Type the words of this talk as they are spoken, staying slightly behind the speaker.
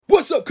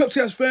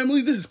Cupcast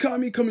family? This is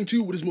Kami coming to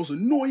you with his most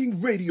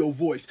annoying radio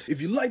voice. If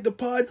you like the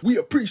pod, we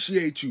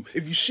appreciate you.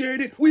 If you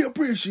shared it, we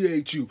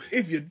appreciate you.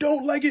 If you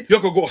don't like it, you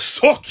can go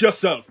suck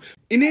yourself.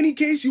 In any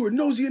case, you were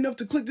nosy enough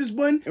to click this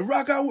button and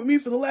rock out with me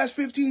for the last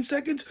 15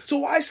 seconds,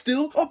 so I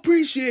still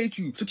appreciate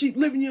you. So keep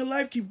living your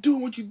life, keep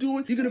doing what you're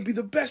doing. You're gonna be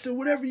the best at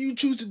whatever you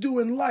choose to do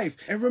in life.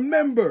 And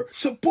remember,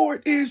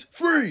 support is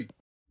free.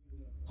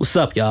 What's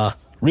up, y'all?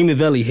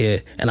 Remavelli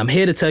here, and I'm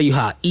here to tell you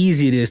how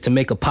easy it is to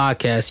make a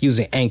podcast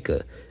using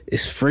Anchor.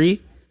 It's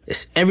free.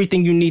 It's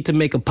everything you need to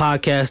make a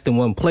podcast in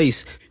one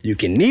place. You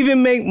can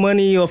even make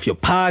money off your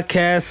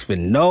podcast with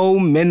no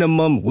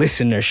minimum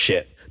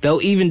listenership.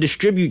 They'll even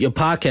distribute your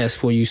podcast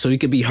for you so you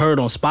can be heard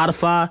on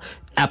Spotify,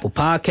 Apple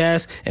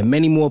Podcasts, and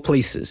many more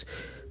places.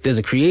 There's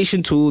a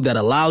creation tool that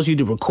allows you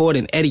to record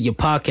and edit your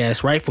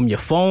podcast right from your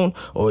phone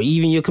or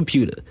even your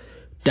computer.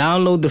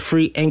 Download the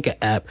free Anchor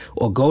app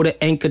or go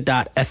to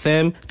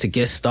anchor.fm to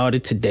get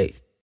started today.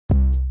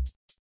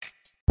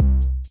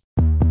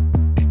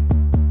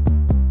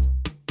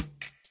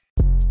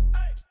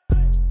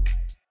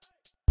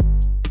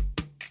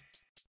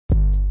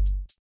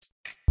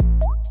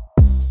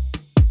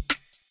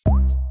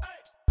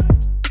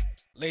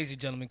 Ladies and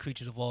gentlemen,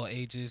 creatures of all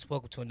ages,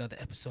 welcome to another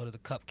episode of the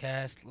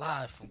Cupcast,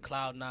 live from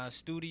Cloud9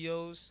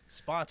 Studios,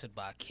 sponsored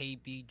by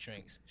KB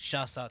Drinks.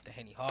 Shouts out to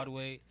Henny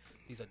Hardaway.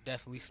 These are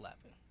definitely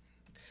slapping.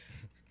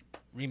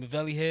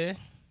 Remavelli here.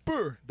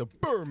 The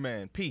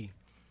Birdman, P.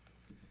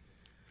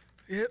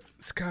 Yep,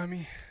 it's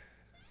Kami.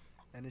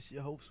 And it's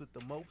your host with the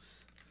most,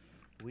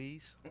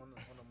 Weez, on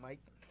the mic.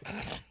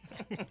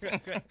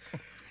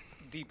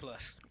 D+.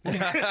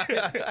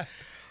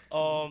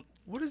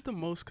 What does the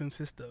most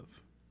consist of?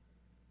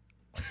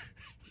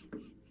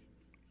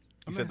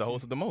 You said the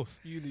host of the most.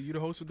 You the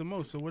host with the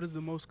most. So what does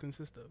the most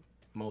consist of?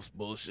 Most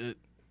bullshit.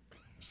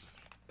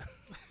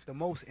 The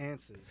most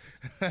answers.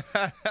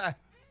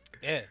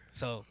 Yeah,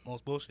 so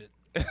most bullshit.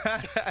 Yo,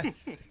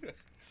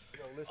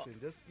 listen,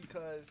 just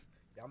because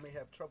y'all may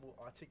have trouble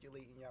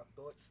articulating y'all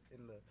thoughts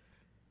in the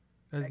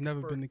That's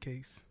never been the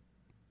case.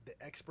 the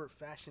expert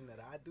fashion that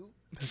I do.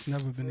 That's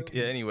never been the case.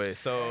 Yeah, anyway,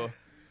 so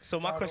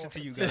my question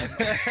to you guys,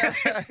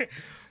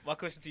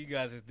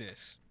 is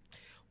this.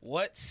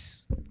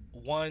 What's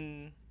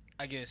one,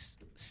 I guess,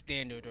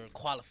 standard or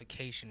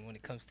qualification when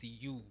it comes to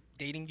you,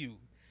 dating you,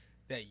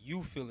 that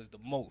you feel is the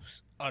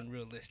most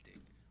unrealistic?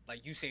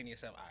 Like you saying to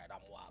yourself, all right,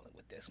 I'm wilding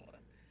with this one.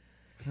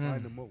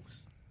 Find the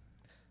most.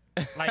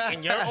 Like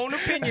in your own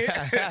opinion. you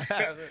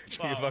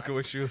fucking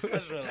with you.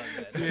 Let's realize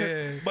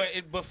that.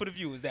 Yeah. But for the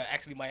viewers that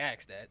actually might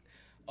ask that,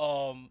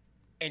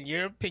 in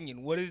your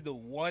opinion, what is the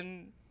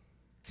one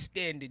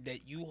standard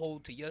that you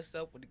hold to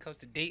yourself when it comes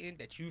to dating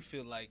that you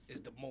feel like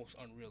is the most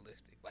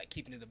unrealistic? Like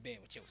keeping it a band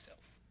with yourself.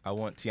 I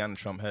want Teanna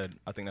Trump head.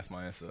 I think that's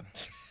my answer.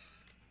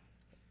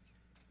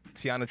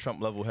 Teanna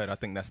Trump level head. I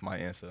think that's my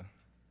answer.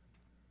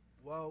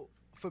 Well,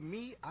 for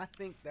me, I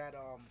think that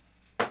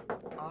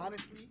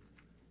honestly,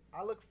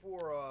 I look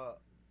for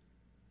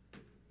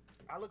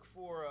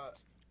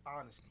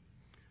honesty.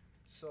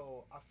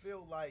 So I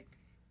feel like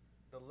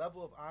the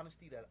level of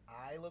honesty that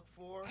I look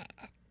for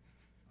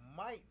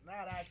might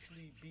not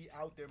actually be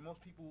out there.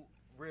 Most people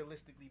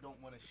realistically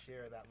don't want to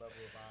share that level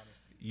of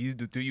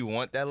honesty. Do you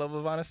want that level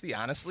of honesty?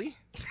 Honestly?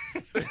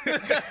 See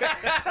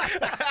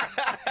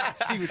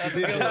what you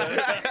did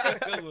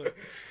there.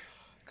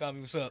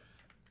 Kami, what's up?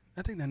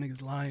 I think that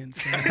nigga's lying,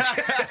 son.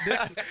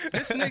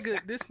 this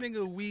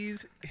nigga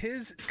Weez,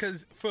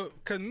 cause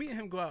me and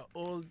him go out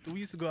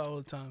we used to go out all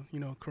the time, you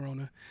know,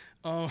 Corona.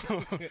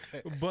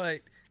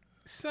 But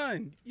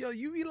son, yo,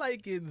 you be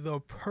like in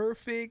the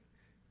perfect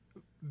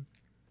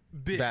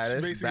bitch,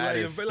 Baddest, like,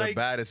 the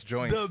baddest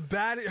joints.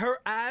 Her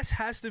ass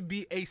has to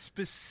be a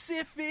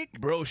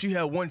specific Bro, she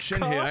had one chin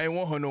cuff. here. I ain't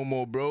want her no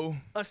more, bro.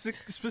 A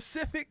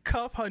specific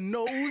cuff. Her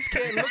nose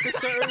can't look a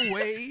certain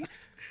way.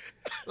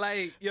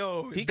 Like,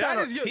 yo, He that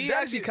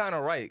actually kind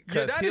of right.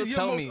 Yeah, that he'll is your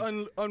tell most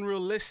me.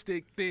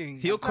 unrealistic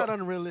thing. It's not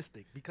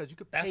unrealistic because you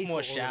could pay That's for more all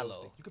of those shallow.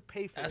 things. You could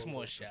pay for That's all of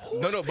more those things.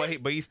 shallow. No,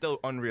 but he's still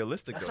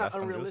unrealistic That's though. not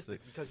That's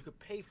unrealistic because you could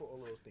pay for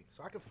all of those things.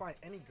 So I could find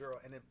any girl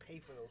and then pay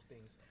for those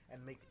things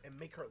and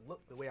make her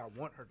look the way I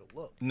want her to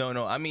look.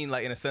 No, I mean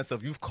like in a sense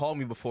of you've called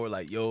me before,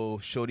 like, yo,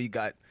 shorty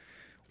got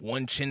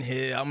one chin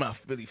here. I'm not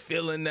really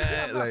feeling that.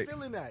 Yeah, I'm like, not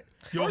feeling that.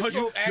 Yo,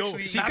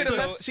 actually- she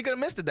could have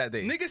missed it that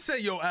day. Nigga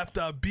said, yo,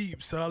 after I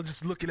beep, so I was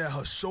just looking at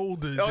her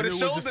shoulders. Oh, and the it was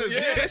shoulders. just-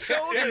 Yeah, the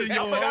shoulders.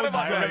 Yo, I forgot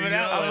about I was that. like,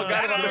 I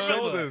forgot about the yo.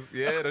 shoulders.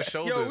 Yeah, the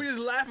shoulders. Yo, we just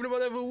laughing about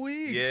that for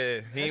weeks. Yeah, he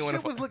That ain't shit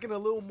want was to. looking a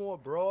little more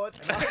broad.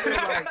 And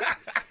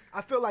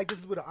I feel like this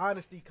is where the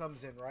honesty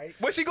comes in, right?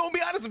 What's she gonna be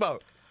honest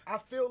about? I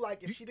feel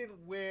like if she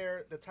didn't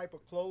wear the type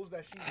of clothes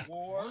that she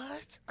wore,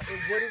 it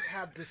wouldn't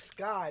have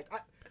disguised.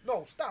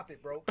 No, stop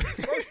it, bro.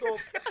 First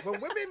off, when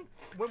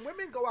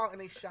women go out and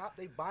they shop,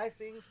 they buy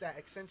things that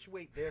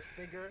accentuate their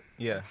figure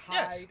Yeah.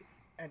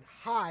 and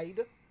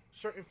hide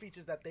certain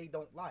features that they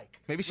don't like.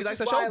 Maybe she Which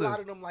likes is her why shoulders. A lot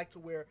of them like to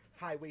wear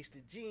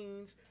high-waisted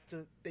jeans.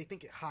 They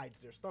think it hides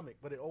their stomach,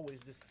 but it always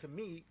just, to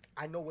me,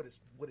 I know what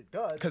it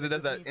does. Because it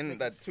does just that in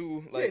that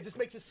too. Yeah, Like, it just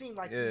makes it seem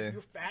like Yeah.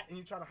 you're fat and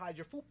you're trying to hide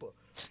your fupa.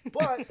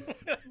 But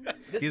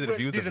this these is are the where-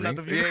 views these of are not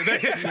the Reem. views. Yeah,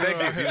 thank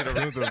you. These are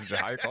the views of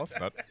Jahai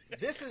Costnut.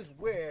 this is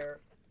where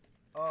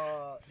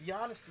the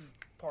honesty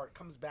part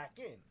comes back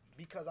in,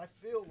 because I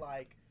feel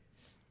like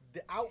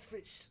the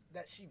outfits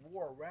that she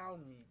wore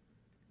around me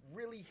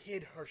really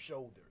hid her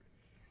shoulder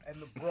and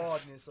the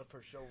broadness of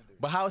her shoulder.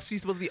 But how is she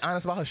supposed to be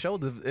honest about her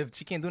shoulders if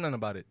she can't do nothing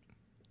about it?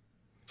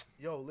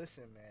 Yo,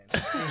 listen,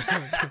 man.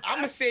 I'm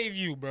gonna save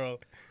you, bro.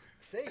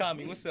 Save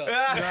Kami, me. what's up?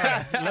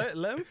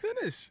 Let him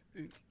finish.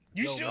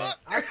 You Yo, sure? man,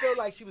 I feel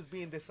like she was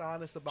being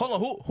dishonest about.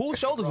 Hold on, whose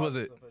shoulders was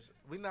it?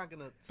 We're not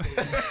gonna say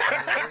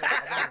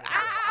that.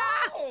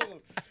 Like, come on, bro.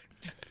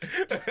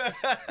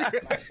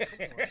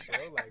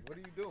 Like, what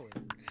are you doing?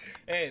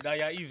 Hey, now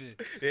y'all even.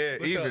 Yeah,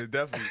 What's even up?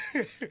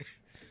 definitely.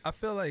 I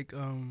feel like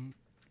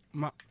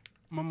my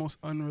most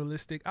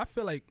unrealistic. I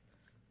feel like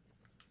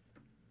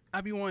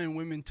I be wanting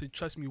women to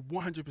trust me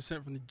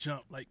 100% from the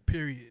jump, like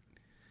period.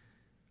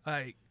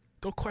 Like,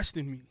 don't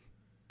question me.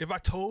 If I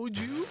told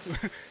you,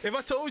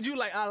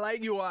 like I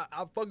like you or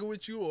I'm fucking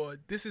with you or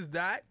this is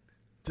that,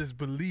 just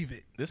believe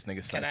it. This nigga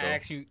Can psycho. I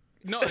ask you?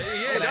 No, yeah,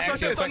 that's what I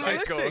said. It's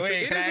unrealistic.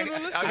 Wait, It can is I-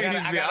 unrealistic. I mean,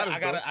 he's being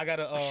honest, I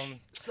gotta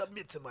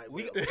Submit to my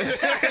we will. we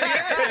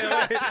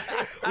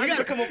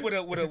gotta come up with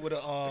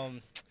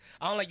a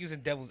I don't like using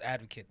devil's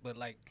advocate, but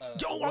like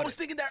Yo, I was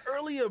thinking that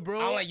earlier, bro.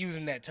 I don't like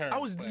using that term. I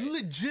was but-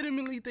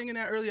 legitimately thinking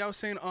that earlier. I was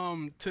saying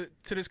to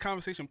this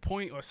conversation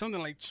point or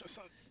something like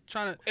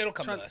trying to. It'll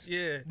come to us.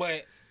 Yeah.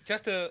 But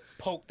just to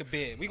poke the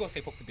bear, we gonna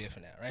say poke the bear for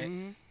now, right?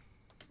 Mm-hmm.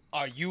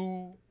 Are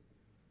you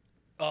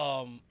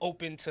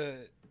open to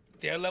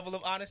their level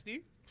of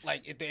honesty?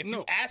 Like if No.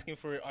 you asking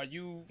for it, are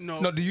you?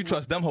 No, do you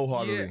trust them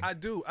wholeheartedly? Yeah, I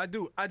do.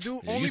 Yeah,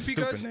 Only you stupid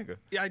because nigga.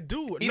 Yeah, I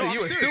do. Either No, you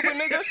I'm a serious. stupid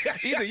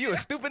nigga, either you a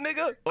stupid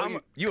nigga,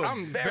 or you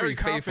a very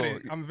faithful.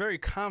 confident. I'm very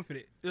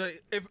confident.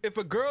 Like if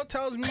a girl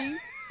tells me,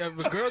 no,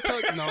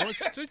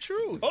 it's the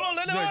truth. Hold on,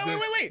 no,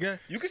 wait. Yeah.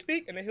 You can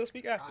speak, and then he'll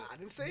speak after. I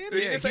didn't say it. He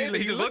didn't say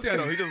anything. He just looked at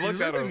him. He just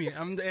looked at him. me.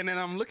 And then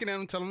I'm looking at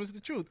him, telling him it's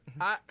the truth.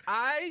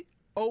 I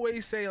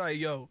always say like,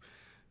 yo,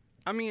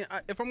 I mean,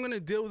 if I'm gonna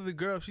deal with a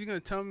girl, if she's gonna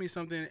tell me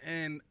something,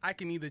 and I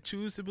can either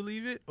choose to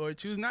believe it or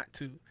choose not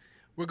to,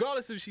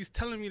 regardless if she's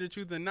telling me the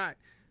truth or not.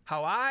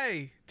 How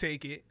I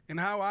take it and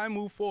how I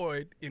move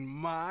forward in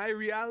my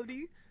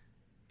reality,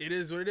 it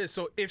is what it is.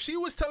 So if she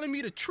was telling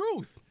me the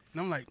truth,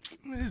 and I'm like,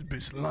 this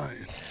bitch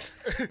lying,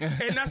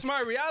 and that's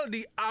my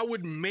reality, I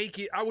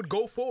would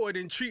go forward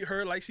and treat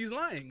her like she's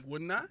lying,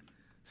 wouldn't I?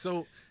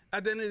 So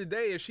at the end of the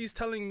day, if she's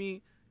telling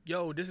me,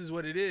 yo, this is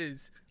what it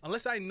is,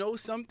 unless I know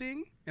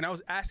something and I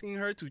was asking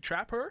her to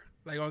trap her,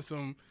 like on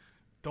some,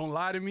 don't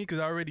lie to me because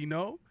I already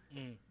know,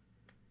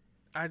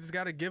 I just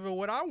got to give her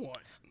what I want.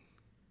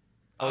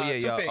 Oh yeah,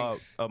 two yeah.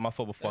 things. My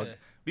fault before. Yeah.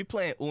 Be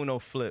playing Uno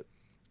flip.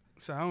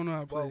 So I don't know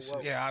how to play Whoa, shit.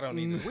 whoa. Yeah, I don't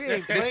either. We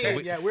ain't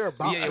playing yet. We're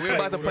about. Yeah, we're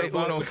about to play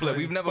about Uno to flip. play.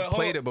 We've never But hold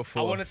played on. it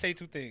before. I want to say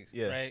two things.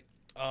 Yeah. Right.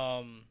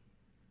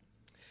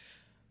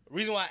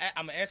 Reason why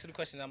I'm gonna answer the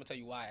question, and I'm gonna tell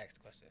you why I asked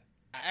the question.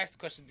 I asked the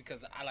question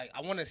because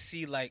I want to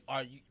see like,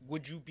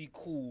 would you be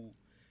cool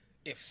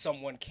if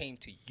someone came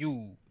to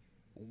you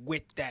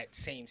with that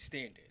same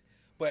standard?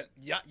 But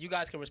you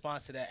guys can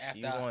respond to that after.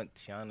 You want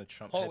Teanna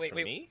Trump Oh head wait, for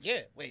wait, me?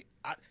 yeah, wait.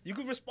 You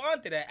can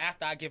respond to that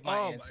after I give my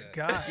Oh, answer. my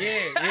God.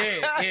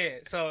 Yeah.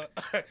 So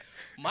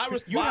my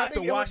response. You have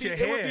to wash your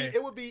hair.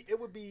 It would be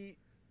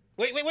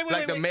Wait.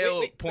 Like the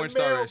male porn the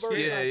male stars. version,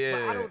 Yeah, like, yeah.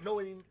 but I don't know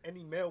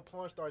any male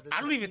porn stars. That I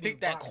don't just even eating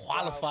think that box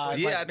qualifies.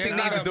 Yeah, Like, I think there's they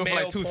not just a do it for,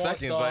 like, male 2 porn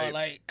seconds, star,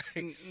 like-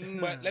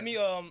 But let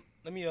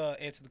me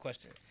answer the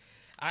question.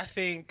 I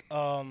think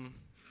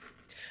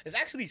it's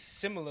actually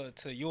similar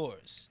to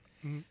yours.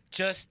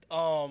 Just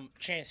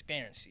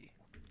transparency.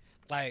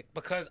 Like,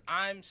 because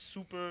I'm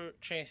super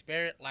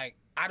transparent, like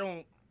I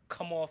don't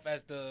come off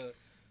as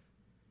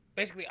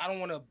basically I don't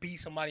want to be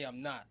somebody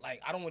I'm not.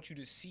 Like, I don't want you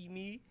to see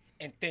me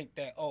and think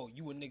that, oh,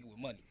 you a nigga with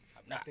money.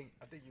 I'm not.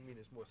 I think you mean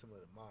it's more similar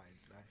to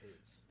mine's, not his.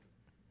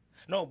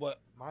 No, but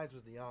Mine's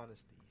was the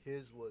honesty.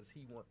 His was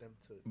he want them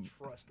to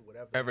trust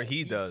whatever Whatever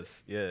he says.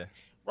 does. Yeah.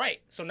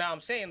 right. So now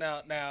I'm saying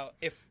now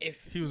if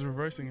He was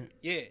reversing it.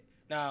 yeah.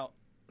 Now,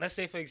 let's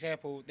say, for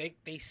example, they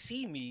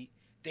see me,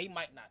 they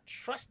might not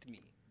trust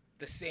me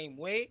the same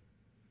way,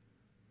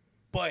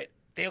 but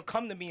they'll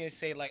come to me and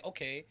say, like,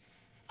 okay,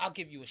 I'll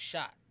give you a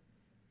shot.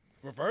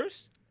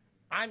 Reverse,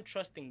 I'm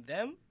trusting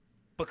them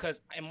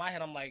because in my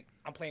head, I'm like,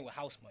 I'm playing with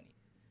house money.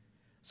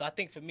 So I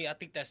think for me,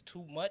 that's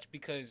too much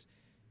because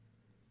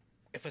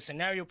if a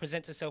scenario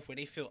presents itself where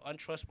they feel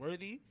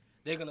untrustworthy,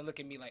 they're going to look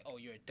at me like, oh,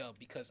 you're a dub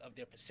because of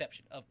their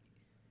perception of me.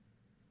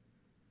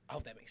 I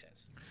hope that makes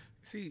sense.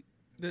 See,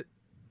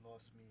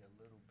 Lost me a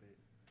little bit.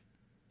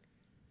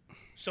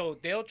 So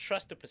they'll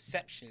trust the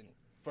perception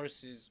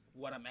versus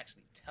what I'm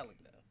actually telling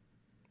them.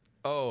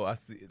 Oh, I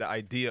see. The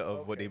idea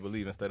of what they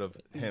believe instead of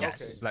him.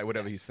 Yes. Okay. Like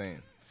whatever he's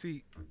saying.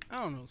 See, I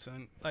don't know,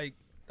 son. Like,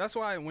 that's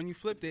why when you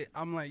flipped it,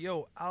 I'm like,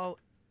 yo, I'll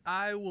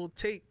I will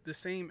take the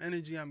same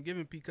energy I'm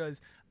giving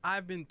because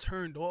I've been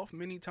turned off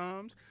many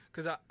times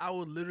because I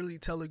would literally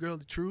tell a girl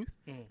the truth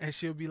and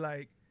she'll be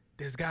like,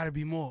 there's got to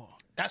be more.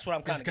 That's what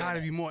I'm kind There's of got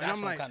to be more. That's And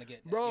I'm what like, I'm getting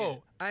at. bro, Yeah.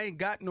 I ain't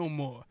got no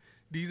more.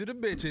 These are the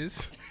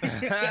bitches.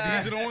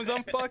 These are the ones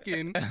I'm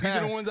fucking. These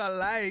are the ones I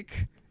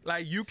like.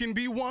 Like, you can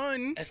be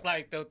one. It's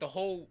like the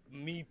whole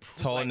me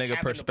Tall like, nigga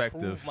having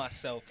perspective. To prove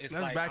myself. It's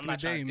That's like, back I'm in not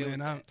the day, trying to deal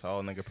man. with that.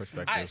 Tall nigga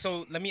perspective. All right,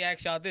 so let me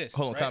ask y'all this.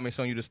 Hold on, right? Kami, it's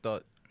on you to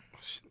start.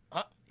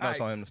 Huh? No,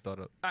 it's on him to start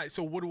up. All right,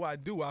 so what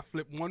do? I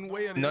flip one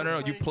way or the No, other? no,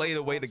 no. You play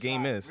the way the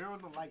game is. We're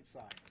on the light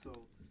side, so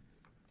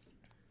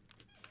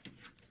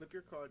flip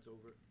your cards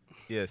over.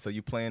 Yeah, so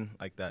you playing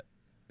like that.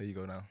 There you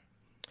go now.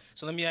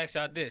 So let me ask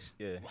y'all this.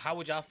 Yeah. How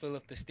would y'all feel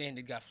if the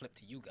standard got flipped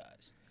to you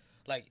guys?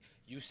 Like,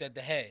 you said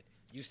the head.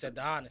 You said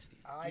the honesty.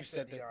 I you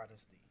said the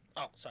honesty.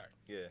 Oh, sorry.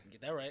 Yeah.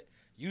 Get that right.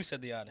 You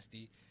said the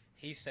honesty.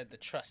 He said the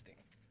trusting.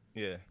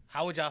 Yeah.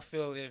 How would y'all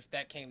feel if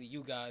that came to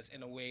you guys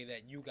in a way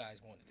that you guys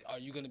wanted it? Are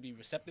you going to be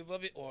receptive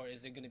of it, or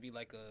is it going to be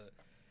like a...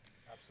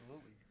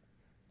 Absolutely.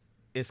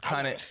 It's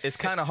kind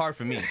of hard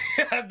for me.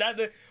 Not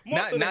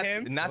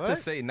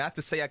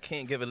to say I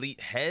can't give elite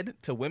head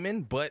to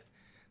women, but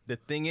the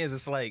thing is,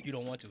 it's like You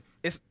don't want to.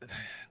 it's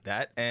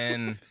that,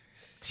 and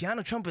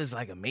Teanna Trump is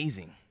like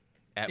amazing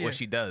at what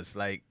she does.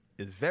 Like,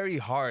 it's very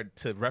hard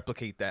to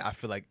replicate that. I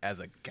feel like as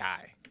a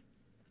guy.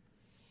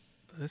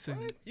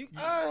 Listen,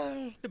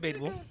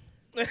 Debatable.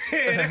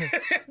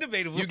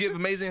 Debatable. You give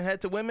amazing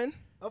head to women.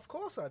 Of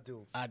course I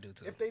do. I do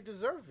too. If they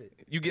deserve it.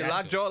 You get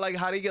Got lockjaw. Like,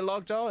 how they get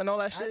lockjaw and all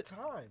that At shit.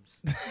 times.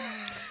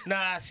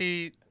 Nah,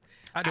 see,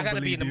 I don't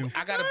gotta be in believe the. you.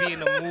 I gotta be in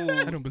the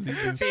mood. I don't believe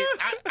you. See,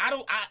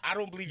 I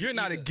don't believe You're you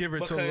not a either, giver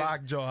to because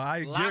lockjaw.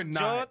 You're Lockjaw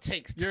not.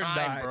 takes You're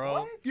time, not.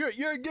 bro.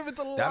 You're a giver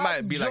to lockjaw. That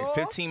might be like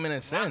 15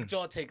 minutes in.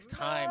 Lockjaw takes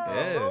time, bro.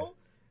 Yeah. Bro.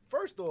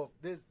 First off,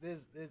 this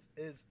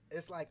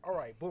it's like, all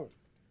right, boom.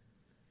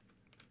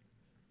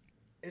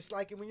 It's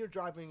like when you're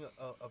driving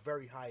a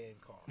very high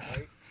end car,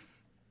 right?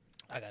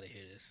 I gotta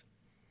hear this.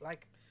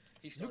 Like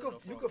He you started could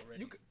off you wrong could already.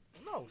 you could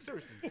no,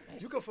 seriously.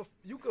 You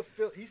could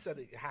feel he said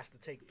it has to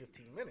take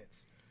 15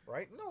 minutes,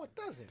 right? No, it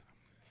doesn't.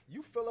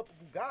 You fill up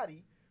a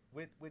Bugatti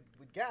with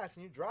gas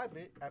and you drive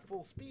it at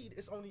full speed,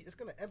 it's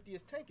gonna empty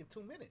its tank in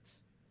 2 minutes.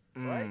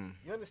 Right?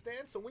 You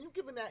understand? So when you're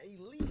giving that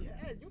elite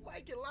head, you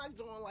might get locked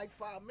on in like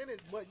 5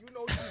 minutes, but you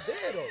know she's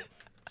there though.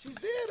 She's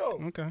there though.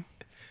 Okay.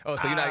 Oh,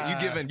 so you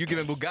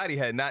giving Bugatti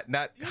head, not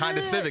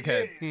Honda Civic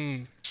head.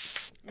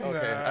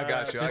 Okay, I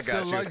got you. It's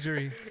still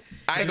luxury.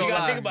 I ain't You gonna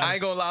gotta lie. think about it. I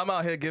ain't gonna lie. I'm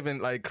out here giving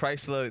like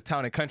Chrysler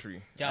Town and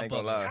Country. Y'all I ain't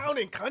gonna bugging. lie. Town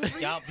and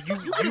country? Y'all, You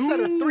could have said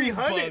a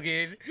 300.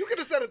 bugging. You could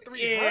have said a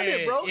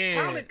 300, bro. Yeah.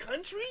 Town and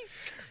country?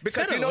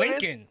 Because Said you a know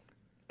this? Lincoln.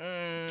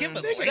 Give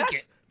a Nigga, Lincoln.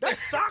 that's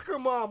soccer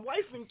mom,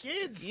 wife and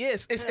kids.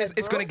 Yes, it's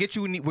bro. gonna get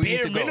you where you need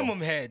Bare to go. minimum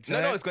head.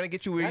 No, son. it's gonna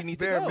get you where That's you need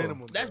bare to go.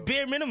 minimum. That's bro.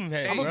 bare minimum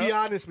head. I'm gonna bro. be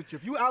honest with you.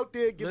 If you out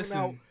there giving Listen.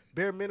 out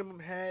bare minimum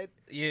head,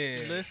 Yeah.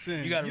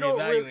 Listen. You gotta you don't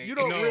reevaluate. you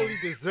don't really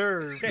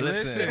deserve.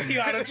 Listen.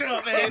 Tiana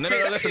Trump, man. No,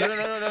 listen,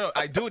 no.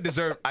 I do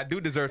deserve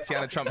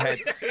Tiana Trump head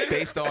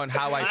based on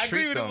how I I agree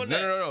treat with him them. on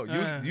No.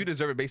 that. You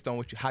deserve it based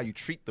on how you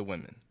treat the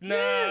women. Nah,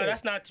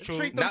 that's not true.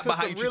 Treat them Not to by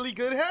how some you treat- really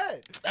good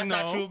head. That's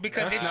not No, true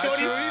because that's it's not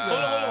shorty. true Hold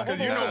either. on.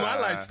 Because you know my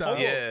lifestyle. Hold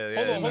on. Yeah,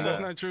 Hold on. yeah, That's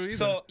not true either.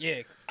 So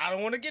yeah, I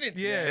don't want to get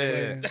into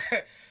yeah.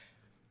 that.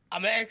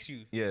 I'm gonna ask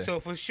you. Yeah.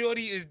 So if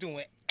shorty is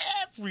doing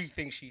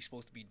everything she's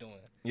supposed to be doing,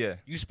 Yeah,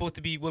 you supposed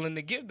to be willing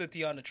to give the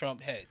Tiana Trump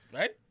head,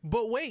 right?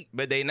 But wait,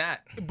 but they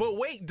not.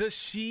 does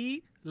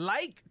she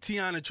like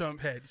Tiana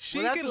Trump head? She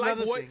Well, that's can like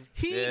another what thing.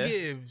 he Yeah.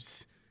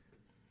 gives.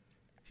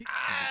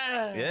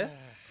 Yeah.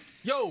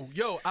 Yo,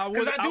 I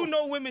Because was. I do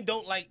know women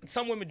don't like.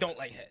 Some women don't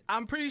like head.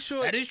 I'm pretty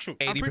sure. That is true.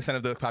 80%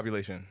 of the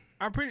population,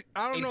 I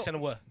don't know. 80%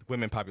 of what?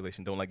 women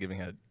population, don't like giving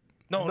head.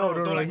 No, No,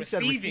 like he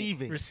said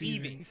receiving.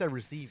 receiving. He said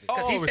receiving.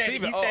 Because he said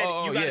receiving.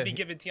 you gotta yeah. be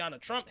giving Tiana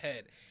Trump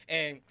head,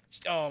 and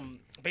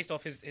based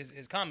off his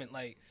comment,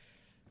 like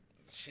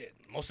shit,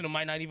 most of them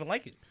might not even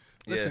like it.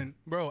 Listen,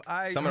 bro,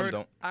 Some of them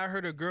don't. I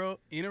heard a girl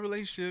in a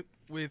relationship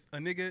with a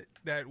nigga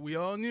that we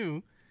all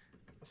knew,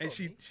 and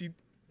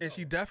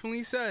she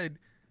definitely said,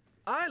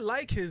 "I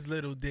like his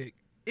little dick.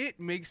 It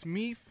makes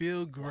me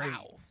feel great."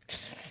 Wow.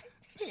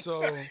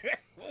 So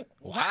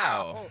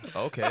Wow.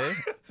 Okay.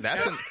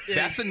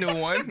 That's a new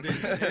one.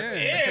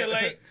 Yeah,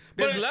 like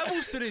there's but-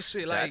 levels to this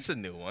shit. Like That's a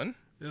new one.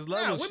 there's Nah,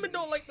 levels. women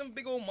don't like them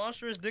big old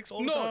monstrous dicks all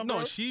the No, time. no,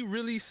 bro. she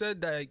really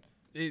said that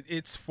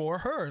it's for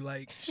her.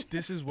 Like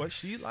this is what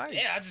she likes.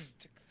 Yeah, I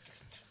just.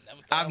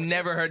 Never thought I've I would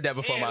never answer heard that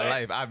before in Yeah, my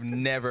like- life. I've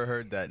never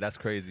heard that. That's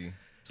crazy.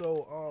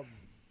 So,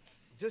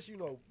 just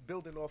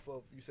building off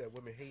of you said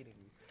women hating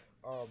you.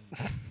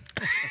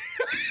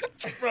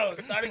 Bro,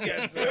 start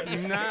again.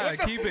 Son. Nah,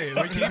 keep it.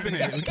 We're keeping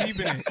it. We're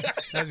keeping it.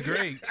 That's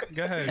great.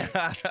 Go ahead.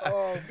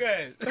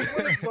 Good. I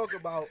want to talk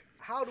about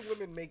how do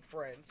women make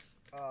friends,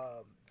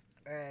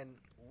 and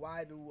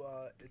why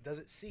does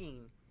it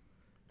seem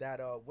that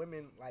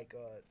women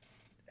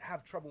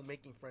have trouble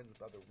making friends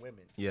with other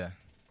women? Yeah.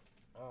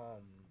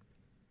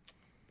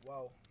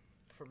 Well,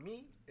 for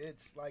me,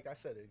 it's like I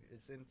said,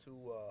 it's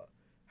into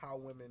how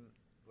women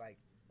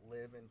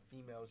live, and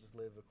females just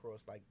live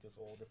across like just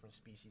all different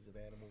species of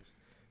animals.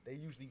 They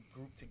usually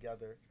group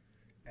together,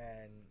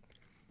 and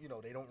you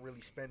know they don't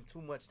really spend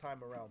too much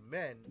time around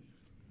men.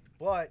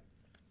 But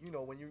you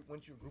know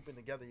once you're grouping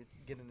together, you're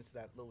getting into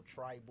that little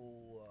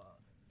tribal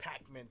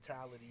pack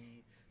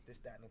mentality, this,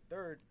 that, and the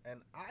third.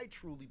 And I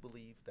truly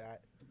believe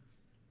that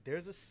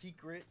there's a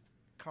secret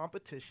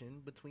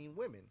competition between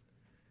women.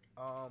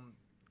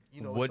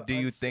 You know, What it's do an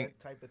you unsaid think?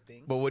 type of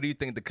thing? But what do you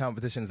think the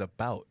competition is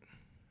about?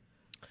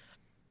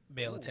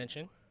 Male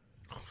attention.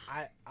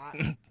 I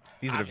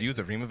These are the views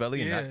of Rima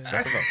Valley and Yeah. not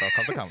that's about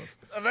Comes to Comments.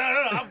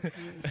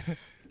 No.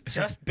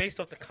 Just based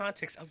off the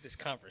context of this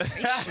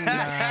conversation.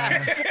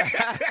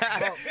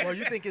 well,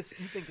 you think it's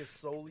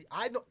solely.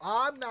 I know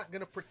I'm not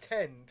gonna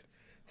pretend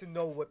to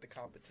know what the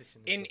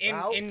competition is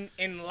about.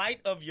 In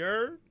light of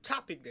your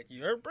topic that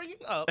you're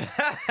bringing up,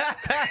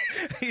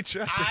 He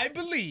tried to- I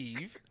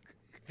believe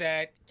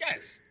that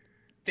yes,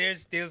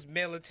 there's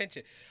male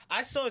attention.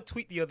 I saw a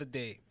tweet the other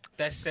day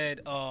that said,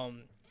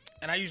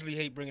 and I usually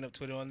hate bringing up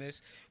Twitter on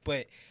this,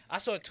 but I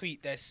saw a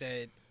tweet that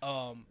said,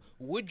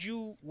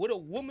 would a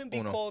woman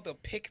be called a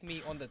pick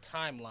me on the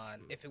timeline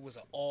if it was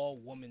an all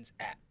woman's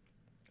app?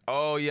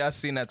 Oh yeah, I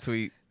seen that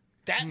tweet.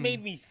 That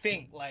made me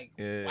think like,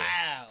 Yeah.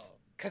 wow.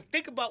 Cause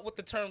think about what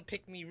the term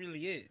pick me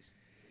really is.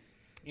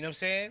 You know what I'm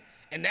saying?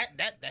 And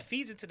that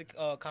feeds into the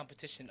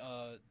competition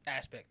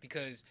aspect,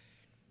 because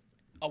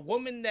a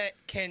woman that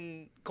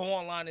can go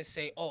online and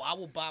say, "Oh, I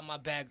will buy my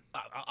bag.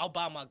 I'll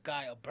buy my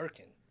guy a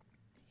Birkin,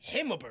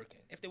 him a Birkin."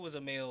 If there was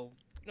a male,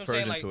 you know what I'm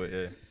saying? Version Like, to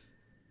it, yeah.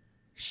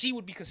 she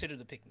would be considered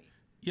a pick me.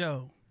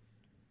 Yo,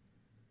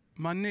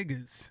 my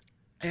niggas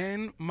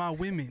and my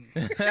women.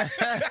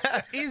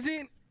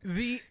 Isn't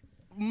the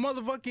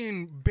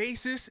motherfucking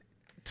basis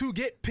to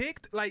get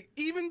picked? Like,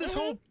 even this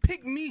whole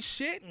pick me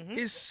shit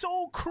is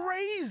so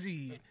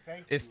crazy.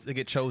 It's to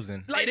get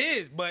chosen. It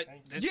is, but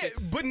Yeah,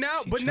 but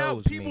now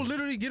chose people me.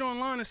 literally get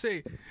online and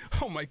say,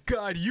 "Oh my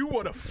God, you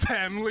want a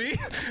family?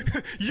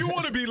 You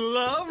want to be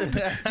loved?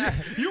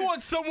 You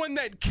want someone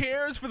that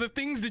cares for the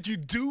things that you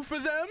do for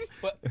them?"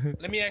 But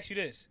let me ask you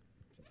this: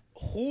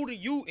 who do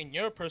you, in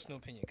your personal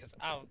opinion, because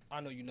I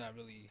know you're not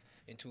really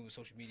in tune with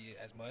social media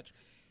as much.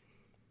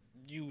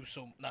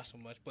 Not so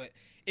much, but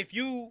if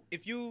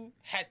you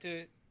had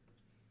to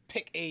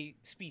pick a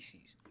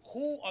species,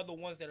 who are the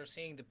ones that are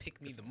saying to pick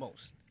me the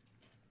most?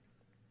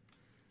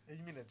 You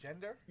mean a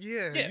gender?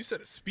 Yeah, Yeah. you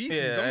said a species.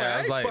 Yeah, I'm like, I I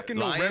was ain't like, fucking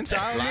no lions,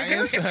 reptile,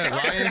 lions, nigga.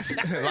 lions,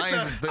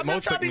 lions. I'm not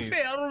Most trying to be pick me.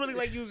 fair. I don't really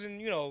like using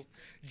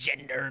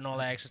gender and all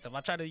that extra stuff.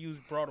 I try to use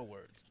broader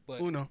words.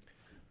 But Uno.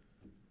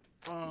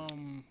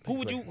 who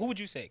would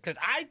you say? Because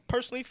I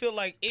personally feel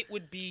like it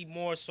would be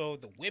more so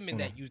the women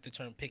that use the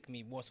term pick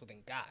me more so than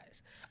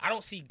guys. I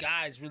don't see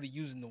guys really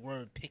using the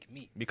word pick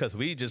me. Because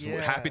we just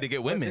were happy to get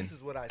but women. This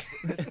is what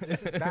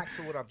this is back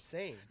to what I'm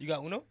saying. You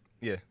got Uno?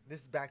 Yeah. This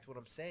is back to what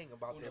I'm saying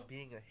about there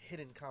being a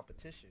hidden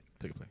competition.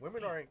 Pick a play.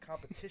 Women are in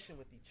competition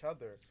with each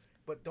other,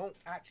 but don't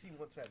actually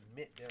want to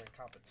admit they're in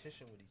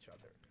competition with each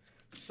other.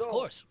 So, Of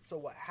course. So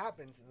what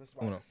happens, and this is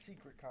why Uno. it's a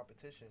secret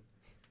competition,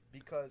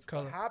 because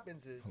Color. what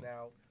happens is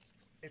now,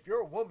 if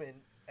you're a woman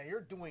and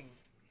you're doing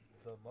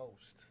the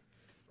most,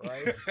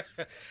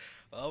 right?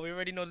 Well, we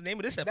already know the name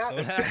of this Now-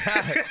 episode.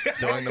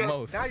 Doing the you're-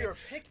 most. Now you're a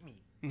pick me.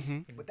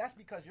 Mm-hmm. But that's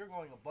because you're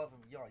going above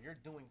and beyond. You're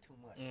doing too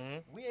much.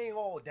 Mm-hmm. We ain't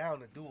all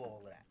down to do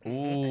all of that. Ooh.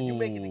 And you're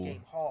making the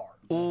game hard.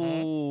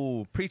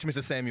 Ooh, preach,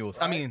 Mr. Samuels.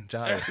 I Right? mean,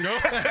 Jahai.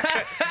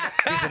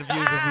 These are the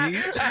views of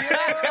these.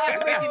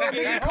 You're making the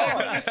game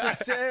hard. Mr.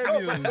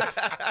 Samuels.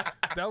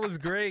 That was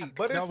great.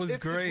 But that was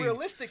it's great.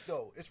 realistic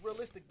though. It's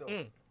realistic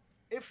though.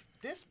 If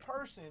this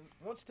person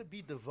wants to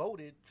be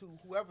devoted to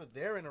whoever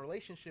they're in a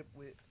relationship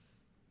with,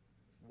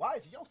 why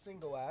is your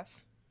single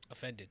ass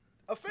Offended.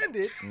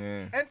 offended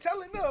Yeah. and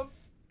telling them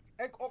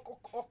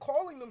or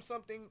calling them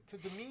something to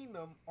demean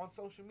them on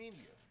social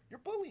media? You're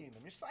bullying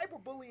them. You're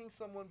cyberbullying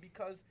someone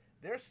because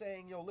they're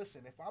saying, yo,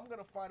 listen, if I'm going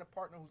to find a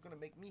partner who's going to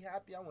make me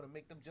happy, I want to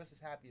make them just as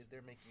happy as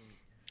they're making me.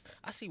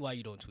 I see why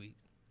you don't tweet.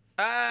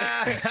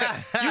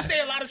 Ah. You say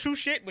a lot of true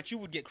shit, but you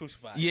would get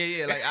crucified.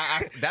 Yeah, like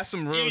I that's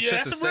some real Yeah, shit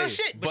that's to some real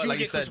say. shit, but but you like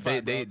you get said,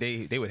 crucified, bro.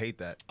 they would hate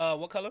that.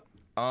 What color?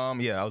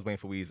 Yeah, I was waiting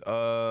for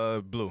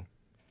Weez. Blue.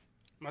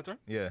 My turn?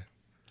 Yeah.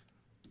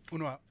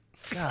 Uno out.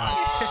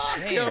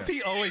 Damn. Yo,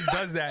 he always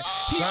does that.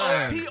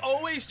 Son. He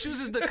always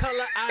chooses the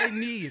color I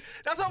need.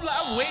 That's why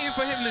I'm waiting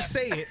for him to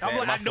say it. I'm Damn,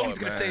 like, my I know he's fault,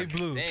 gonna man. say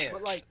blue. Damn.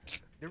 But like,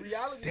 the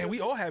reality Damn, of we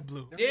it- all had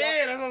blue. the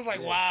Yeah, that sounds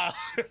like wow.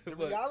 The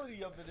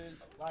reality of it is,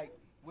 like,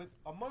 with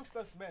amongst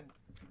us men,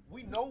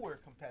 we know we're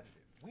competitive.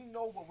 We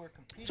know what we're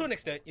competing To an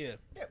extent, yeah.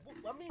 Yeah,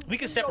 well, I mean, We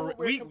can know separate. what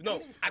we're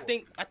competing I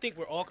for. think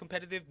we're all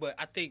competitive, but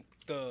I think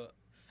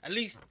at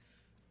least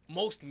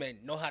most men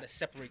know how to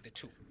separate the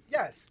two.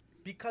 Yes,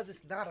 because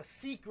it's not a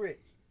secret.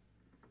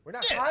 We're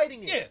not Yeah,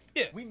 hiding it.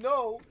 yeah. We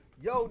know,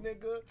 yo,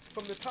 nigga,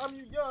 from the time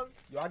you young,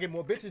 yo, I get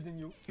more bitches than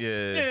you.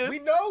 Yeah. We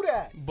know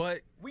that.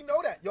 But We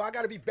know that. Yo, I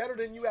gotta be better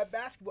than you at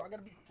basketball.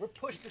 We're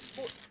pushed to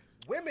sport.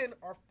 Women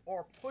are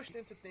pushed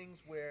into things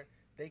where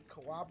they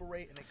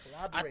cooperate and they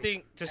I collaborate.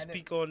 think to And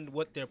speak on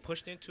what they're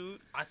pushed into,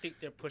 I think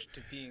they're pushed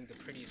to being the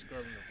prettiest girl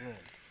in the room,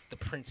 the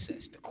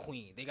princess, the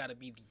queen. They got to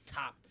be the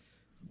top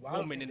well, I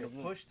don't woman think in the they're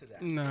room. pushed to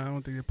that. No, I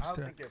don't think they're I pushed don't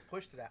to think that. they're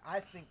pushed to that. I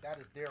think that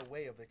is their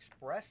way of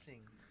expressing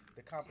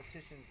the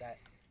competitions that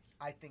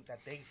I think that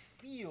they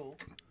feel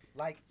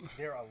like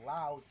they're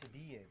allowed to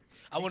be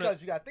in. Because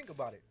you gotta think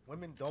about it.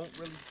 Women don't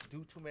really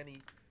do too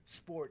many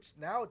sports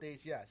nowadays,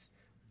 yes.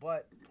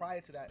 But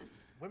prior to that,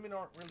 women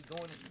aren't really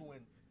going to school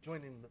and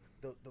joining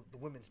the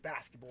women's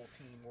basketball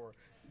team or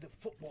the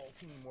football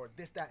team or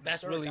this, that, and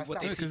That's the third. really what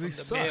they not see from they the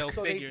suck. male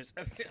So they- figures.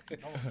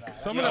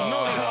 Some of them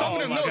know. Some of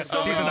them know.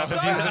 Some of These are them not the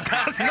suck. views of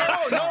concept.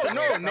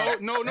 No. And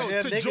there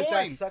are To niggas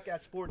join. that suck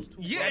at sports too.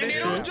 Yeah, bro. and they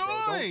Don't don't do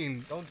that, bro.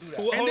 join. Don't do that.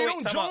 Well, And hold they on,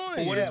 don't time out. For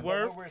join. what Yeah, it's but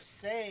worth, what we're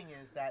saying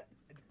is that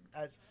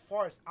as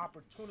far as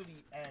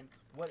opportunity and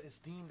what is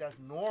deemed as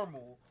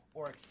normal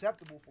or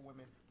acceptable for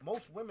women,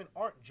 most women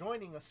aren't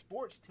joining a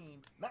sports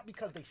team not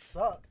because they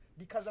suck,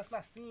 because that's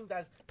not seen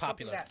as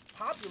Popular. something that's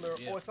popular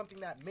Yeah. or something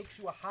that makes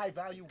you a high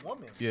value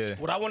woman. Yeah.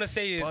 what I want to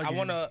say is I Bugging.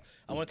 want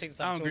to take this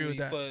I don't agree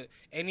opportunity with for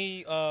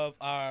any of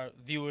our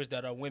viewers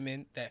that are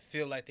women that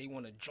feel like they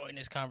want to join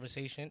this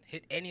conversation.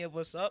 Hit any of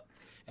us up,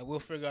 and we'll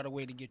figure out a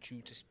way to get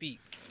you to speak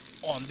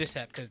on this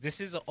app because this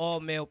is an all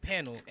male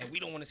panel, and we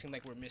don't want to seem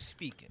like we're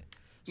misspeaking.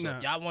 So Nah.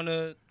 if y'all want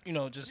to,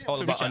 just All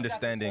So about we-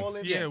 understanding.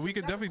 Yeah, we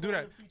could definitely do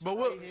that. But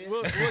we'll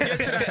get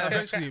to that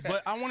eventually.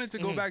 But I wanted to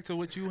go back to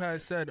what you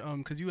had said,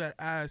 because you had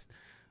asked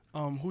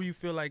who you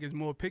feel like is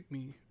more pick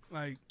me.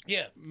 Like,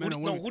 yeah. Men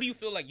and women. Who do you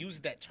feel like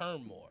uses that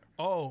term more?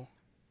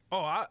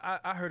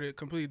 I heard it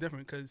completely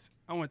different because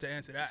I wanted to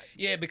answer that.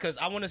 Yeah, because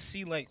I want to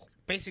see like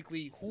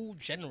basically who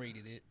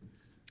generated it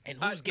and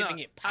who's giving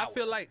it power.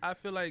 I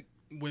feel like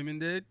women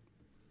did.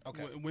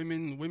 Okay.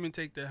 Women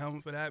take the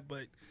helm for that,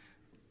 but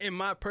in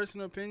my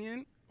personal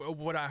opinion,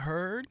 what I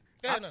heard,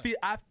 Yeah,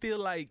 I feel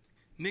like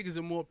niggas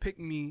are more pick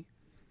me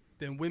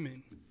than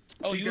women.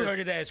 Oh, you Because- heard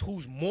it as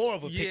who's more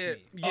of a Yeah,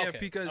 pick me. yeah, Okay,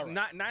 because all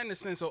right. not in the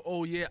sense of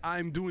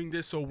I'm doing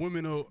this so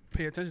women will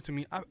pay attention to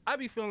me. I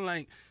be feeling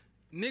like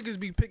niggas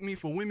be pick me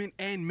for women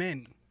and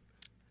men.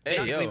 Hey,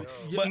 Basically, yo.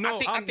 but no,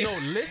 I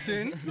think,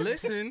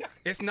 listen.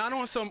 It's not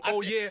on some.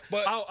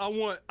 but-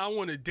 I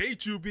want to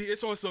date you. B.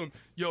 It's on some.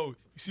 Yo, you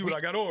see what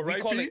I got on, we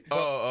right? call B? it-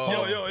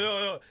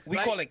 Yo. we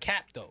Like- call it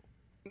cap though.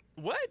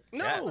 What?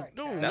 No, Cap.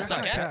 no, That's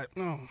not cap.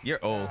 No.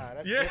 You're old. Nah,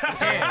 that's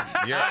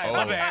Yeah. You're old.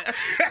 My bad.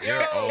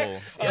 You're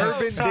old.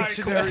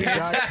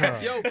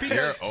 UrbanDictionary.com. Yo, You're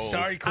because old.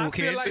 Sorry, cool I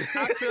feel kids.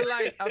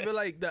 like I feel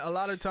like that a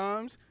lot of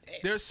times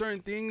there's certain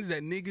things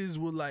that niggas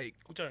will like.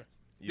 Who turn?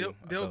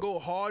 They'll go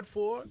hard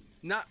for,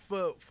 not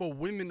for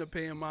women to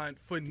pay in mind,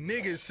 for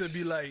niggas to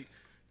be like,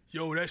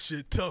 yo, that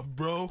shit tough,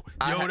 bro.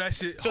 Yo, that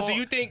shit. So hard. do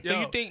you think Yo,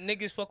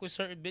 niggas fuck with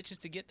certain bitches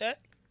to get that?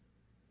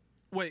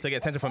 wait? To get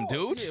attention from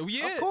dudes?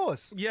 Yeah, Of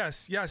course.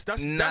 Yes. That's what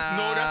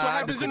Nah,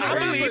 happens in the I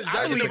rap. believe-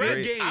 That's in the rap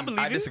disagree. game. I believe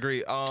I it. disagree.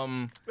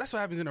 That's what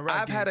happens in the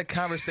rap I've game. had a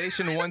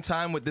conversation one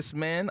time with this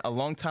man a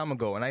long time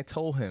ago, and I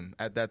told him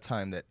at that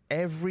time that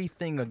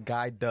everything a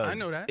guy does I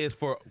know that. is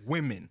for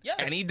women. Yes,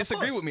 and he of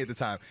disagreed course. with me at the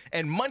time.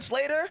 And months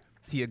later,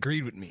 he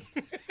agreed with me.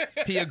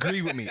 He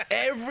agreed with me.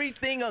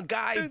 Everything a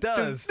guy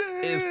does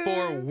is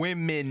for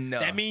women.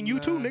 That mean you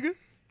too, nigga.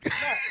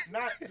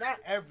 Not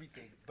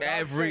everything. But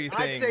Everything,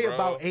 I'd say bro.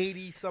 about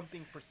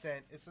 80-something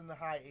percent. It's in the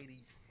high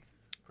 80s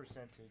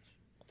percentage.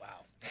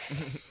 Wow.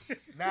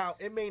 Now,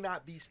 it may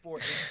not be for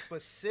a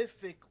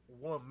specific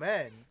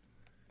woman,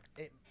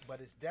 but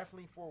it's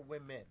definitely for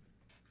women.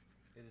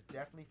 It is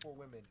definitely for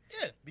women.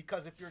 Yeah.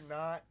 Because if you're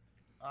not,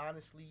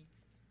 honestly,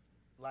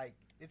 like,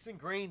 it's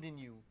ingrained in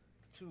you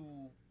to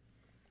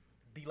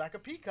be like a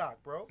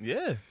peacock, bro.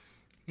 Yeah.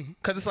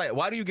 Because it's like,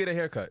 why do you get a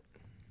haircut?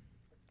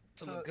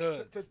 To look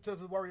good. To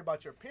worry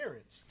about your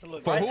appearance. To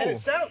look For good. who? And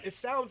it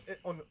sounds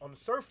on the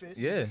surface.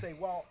 Yeah. You say,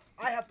 well,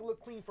 I have to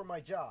look clean for my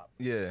job.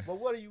 Yeah. Well,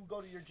 what do you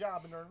go to your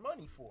job and earn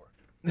money for?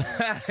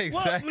 Exactly.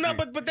 Well,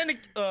 no, but then,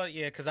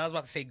 yeah, because I was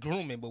about to say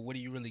grooming, but what are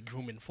you really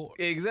grooming for?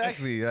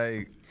 Exactly.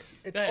 Like,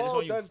 It's That is all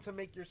on you. done to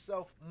make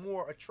yourself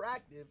more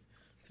attractive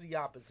to the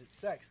opposite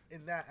sex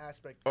in that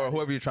aspect. or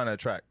whoever you're trying to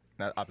attract,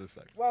 not opposite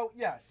sex. Well,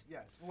 yes.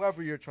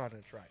 Whoever you're trying to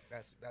attract.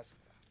 That's.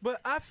 But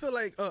I feel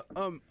like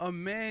a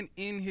man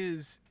in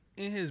his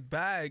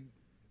bag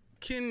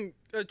can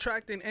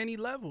attract in any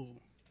level.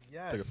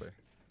 Yes. Take a play.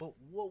 But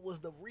what was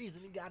the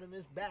reason he got in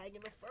this bag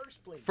in the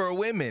first place? For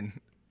women.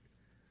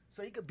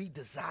 So he could be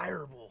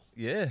desirable.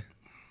 Yeah.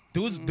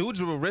 Dudes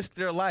will risk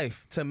their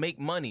life to make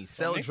money,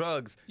 sell me?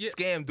 drugs, Yeah.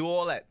 scam, do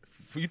all that.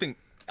 You think,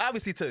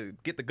 obviously, to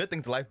get the good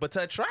things in life, but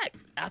to attract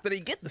after they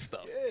get the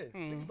stuff. Yeah.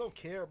 Niggas don't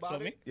care about So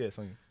it. me? Yeah, it's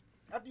on you.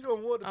 After you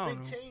don't wear the I big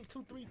don't know. chain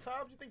 2-3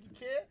 times, you think you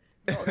care?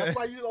 No, that's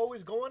why you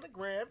always go on the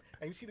gram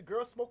and you see the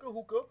girl smoking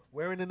hookah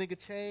wearing a nigga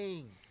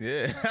chain.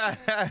 Yeah.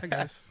 I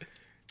guess.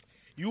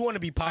 You want to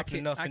be popular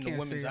enough I in the can't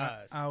women's say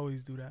eyes. I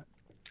always do that.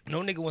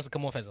 No nigga wants to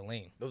come off as a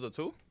lame. Those are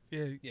two?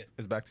 Yeah,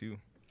 It's back to you.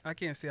 I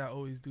can't say I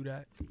always do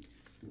that.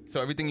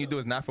 So everything you do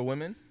is not for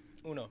women?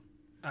 Uno.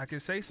 I can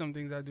say some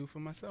things I do for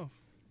myself.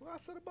 Well, I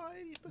said about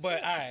 80%.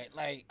 But all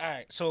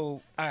right,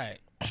 so all right.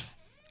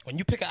 when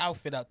you pick an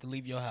outfit out to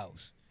leave your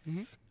house,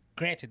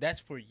 granted, that's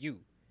for you,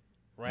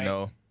 right?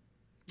 No.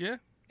 Yeah.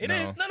 It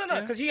is. No,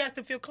 because he has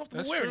to feel comfortable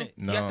That's wearing true. it.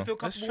 He has to No. feel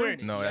That's comfortable true. wearing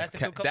it. No, He has that's to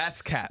feel cap. com-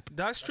 That's cap.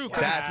 That's true.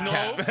 That's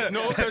cap.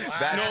 Because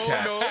That's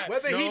cap.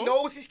 Whether he no.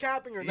 knows he's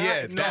capping or not. Yeah,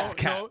 it's that's not.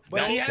 cap. But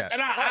That's He has- cap. and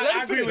Let I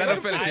him agree finish. with Let him.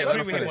 him finish. I Yeah, agree let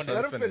him with him finish. on that.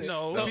 Let him finish.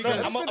 No, So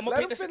because- I'm gonna Let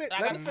paint him this. finish.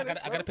 I Let him finish. gotta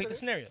Let him paint the finish.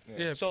 scenario.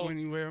 Yeah, So when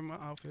you wear my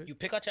outfit. you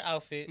pick out your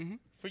outfit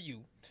for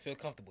you to feel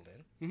comfortable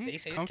in. They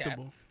say it's cap.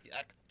 Comfortable.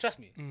 Trust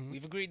me,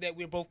 we've agreed that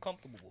we're both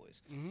comfortable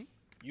boys.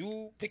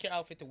 You pick your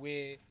outfit to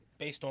wear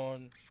based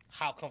on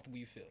how comfortable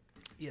you feel.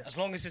 Yeah. As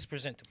long as it's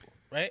presentable,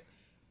 right?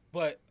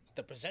 But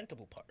the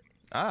presentable part,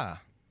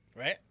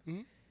 right?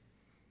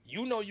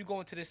 You know you go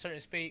into this certain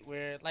space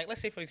where, like,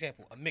 let's say, for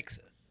example, a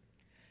mixer.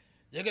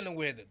 You're going to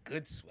wear the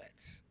good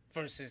sweats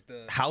versus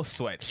the... House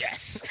sweats.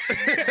 Yes.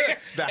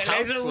 The And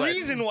house there's a sweats.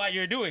 reason why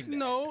you're doing that.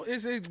 No,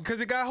 it's because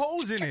it got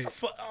holes in it.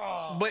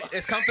 Oh. But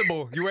it's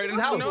comfortable. You wear it in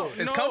the house. No, It's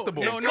no,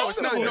 comfortable. no, no, it's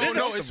not. comfortable.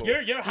 No, Listen, no,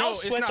 it's your house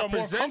it's sweats not are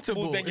more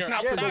comfortable presentable. than It's your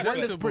not Yeah, but outside what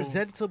does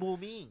presentable. presentable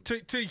mean?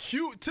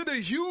 To the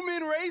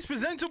human race,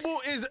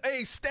 presentable is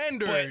a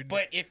standard.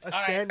 But if... A all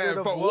right, standard And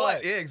of for what?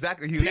 what? Yeah,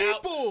 exactly.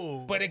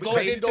 people. but it Because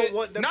goes you into... don't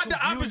want them Not to the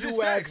view opposite you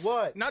sex. as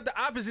what? Not the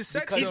opposite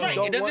sex. Because He's you right.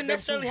 don't It doesn't want them to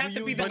necessarily have to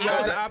view be you the But as- not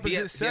opposite. the opposite He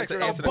has sex. to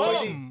A answer the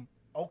question. bum.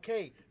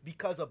 Okay,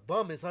 because a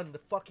bum is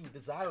unfucking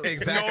desirable.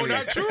 Exactly. No,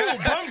 not true.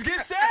 Bums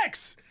get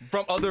sex.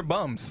 From other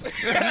bums.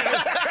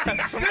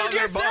 Still other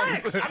get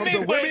sex. From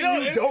the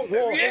women you don't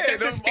want. Yeah,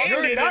 the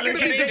standard. You're not going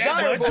to be It ain't that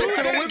desirable much.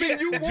 to the women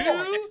you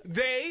want. Do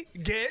they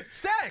get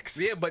sex?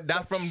 Yeah, but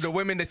not from the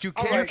women that you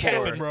All care right, for.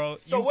 capping, bro.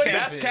 So You what is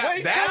That's it? cap.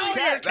 Wait, That's now cap.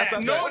 you're That's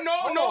what I No, said.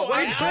 no. Wait,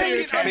 I'm now sticking.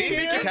 you're I'm saying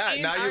sticking. cap.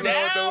 in- Now you know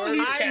what the Now word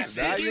he's is. capping. I'm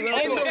sticking Now you know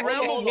in what the the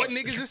realm word of what is.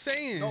 niggas is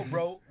saying. No,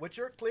 bro. What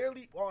you're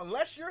clearly,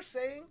 unless you're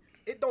saying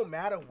it don't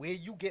matter where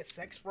you get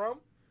sex from,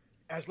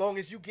 as long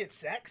as you get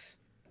sex,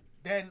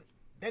 then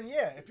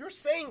yeah. If you're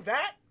saying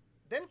that,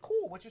 then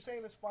cool. What you're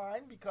saying is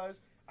fine because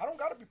I don't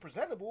gotta be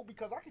presentable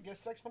because I can get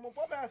sex from a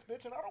bum ass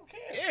bitch and I don't care.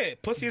 Yeah,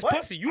 pussy is But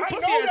pussy. You I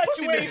pussy know ass that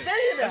pussy you ain't nigga.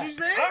 saying that. That's what you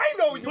saying? I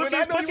know you. Pussy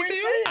and is I know pussy you to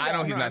ain't you? saying I that.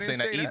 know he's No, I not didn't saying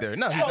that say that. either.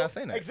 No, he's So, not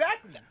saying that.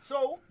 Exactly.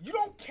 So you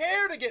don't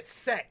care to get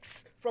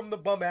sex from the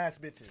bum ass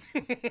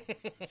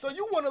bitches. So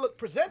you want to look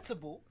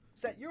presentable,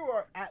 so that you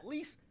are at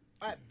least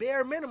at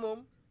bare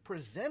minimum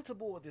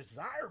presentable or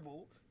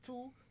desirable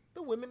to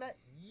the women that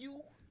you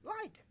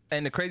like.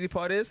 And the crazy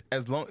part is,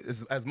 as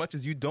much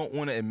as you don't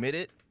want to admit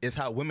it, is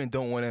how women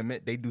don't want to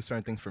admit they do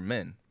certain things for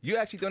men. You're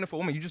actually doing it for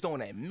women. You just don't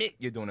want to admit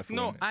you're doing it for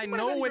No, women. I might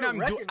know not when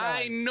even I'm doing. I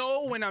recognize.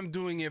 know when I'm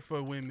doing it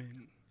for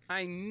women.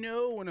 I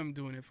know when I'm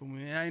doing it for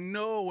women. I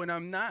know when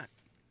I'm not.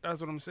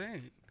 That's what I'm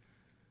saying.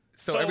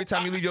 So So every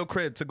time you leave your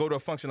crib to go to a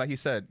function, like he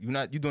said, you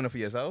doing it for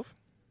yourself?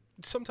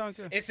 Sometimes,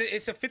 yeah. It's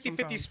a 50-50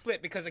 Sometimes.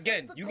 split because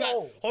again, What's the you got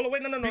goal? hold on,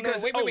 wait, no,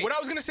 Because- wait. what I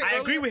was gonna say I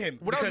agree earlier- with him.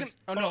 what I was Because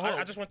gonna- hold on, hold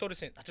I on. just want to throw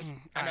this in.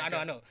 alright,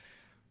 I know.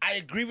 I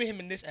agree with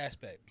him in this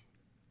aspect.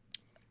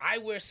 I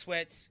wear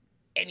sweats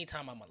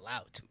anytime I'm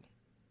allowed to.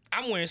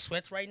 I'm wearing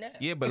sweats right now.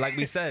 Yeah, but like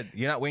we said,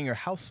 you're not wearing your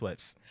house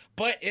sweats.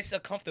 But it's a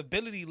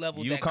comfortability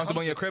level. You that comfortable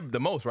comes in your with- crib the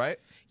most, right?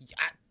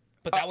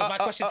 But that was my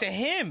question to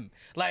him.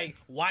 Like,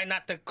 why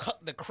not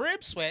the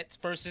crib sweats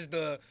versus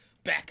the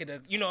back of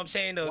the? You know what I'm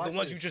saying? The Watch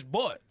ones this. you just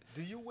bought.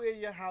 Do you wear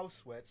your house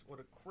sweats or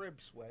the crib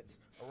sweats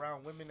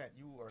around women that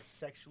you are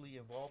sexually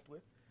involved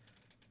with?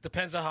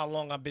 Depends on how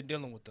long I've been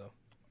dealing with though.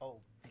 Oh,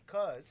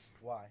 because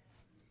why?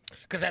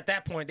 Because at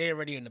that point they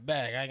already in the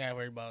bag. I ain't gotta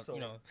worry about So,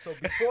 you know. so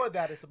before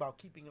that, it's about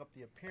keeping up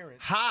the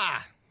appearance.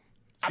 Ha!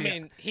 I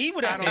mean, he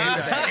would have to don't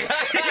answer do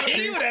that.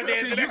 He would have to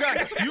See, answer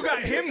that. you got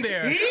him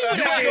there. He would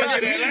have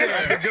to answer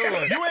that. That's a good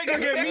one. You ain't gonna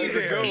get me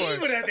there. He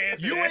would have to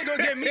answer You that. ain't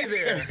gonna get me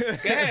there. Go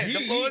ahead. The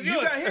floor is You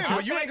yours. got him,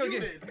 but you ain't gonna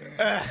get. You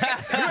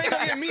ain't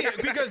gonna get me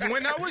because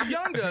when I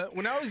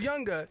was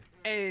younger,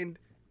 and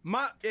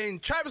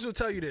Travis will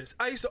tell you this.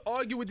 I used to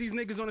argue with these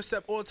niggas on the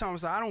step all the time. I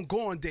was like, I don't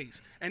go on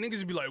dates, and niggas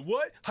would be like,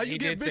 "What? How you He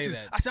get did say bitches?"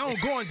 that. I said, "I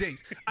don't go on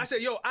dates." I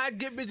said, "Yo, I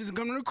get bitches and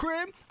come to the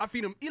crib. I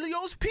feed them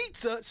Elio's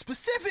pizza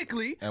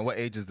specifically. And what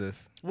age is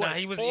this? Nah,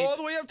 he was all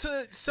the way up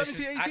to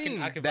 17,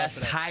 18." I can vouch That's for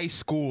that. high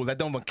school. That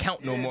don't even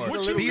count no more.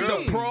 What you These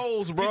mean? are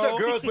pros, bro. These are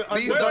girls with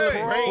These under- are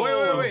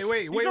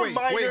wait, pros. These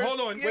are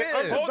hold on,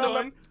 Yeah. hold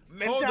on.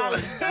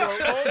 mentality.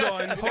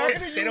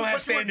 They don't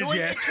have standards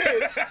yet.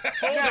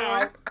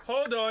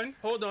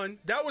 Hold on.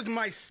 That was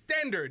my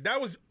standard.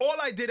 That was all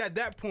I did at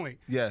that point.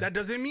 Yeah. That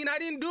doesn't mean I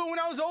didn't do it when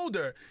I was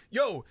older.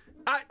 Yo,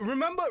 I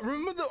remember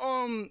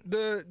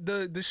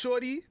the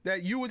shorty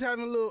that you was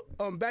having a little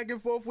back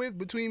and forth with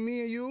between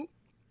me and you.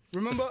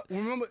 Remember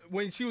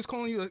when she was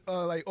calling you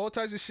like all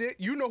types of shit?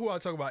 You know who I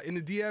talk about in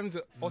the DMs,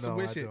 also No,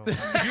 weird I shit. don't.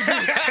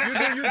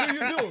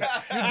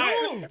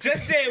 You do.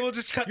 Just say it. We'll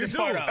just cut this do.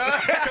 part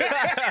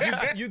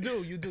out. You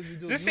do.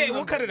 Just say it.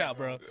 We'll cut it out,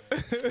 bro.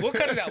 We'll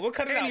cut it out.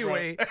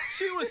 Anyway,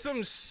 she was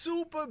some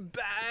super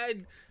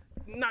bad.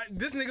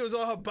 This nigga was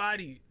on her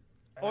body.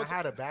 And I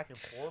had a back and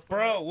forth.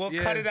 bro. We'll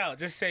Yeah. cut it out.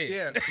 Just say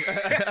it.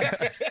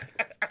 Yeah.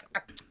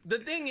 The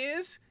thing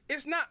is,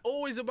 it's not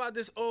always about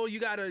this. Oh, you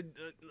gotta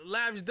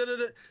lavish.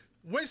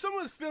 when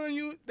someone's feeling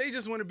you, they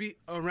just want to be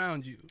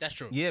around you. That's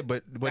true. Yeah,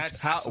 but That's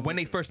how absolutely when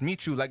they true. first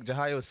meet you, like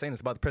Jahia was saying,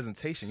 it's about the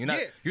presentation. You're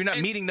not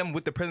and- meeting them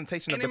with the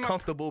presentation of and the in my-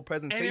 comfortable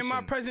presentation. And in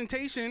my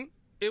presentation,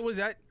 it was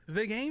at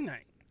the game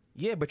night.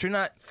 yeah, but you're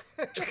not.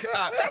 And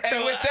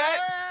with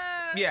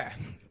that, yeah.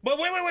 But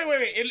wait.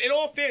 In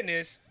all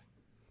fairness,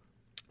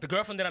 the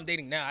girlfriend that I'm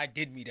dating now, I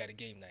did meet at a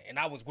game night, and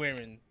I was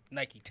wearing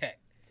Nike Tech.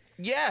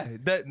 Yeah,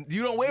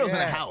 you don't wear those in the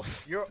Yeah.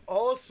 house. You're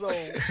also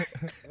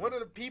one of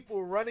the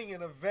people running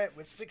an event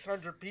with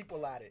 600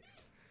 people at it.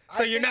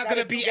 So you're not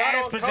gonna be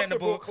as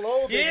presentable.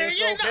 Clothing, Yeah, it's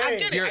no, I okay.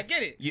 get it. I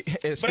get it. It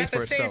But speaks at the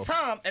for same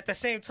itself.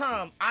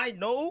 time, I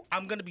know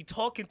I'm gonna be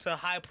talking to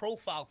high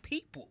profile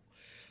people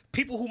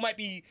who might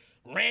be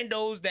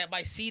randos that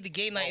might see the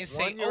game night and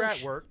say, When you're "Oh,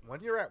 at work,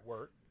 when you're at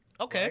work,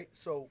 okay." right?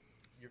 So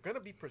you're gonna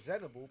be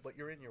presentable, but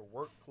you're in your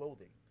work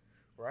clothing,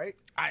 right?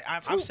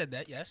 I've said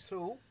that, yes.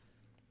 Two,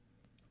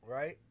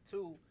 right?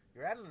 Two,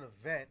 you're at an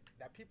event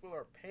that people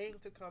are paying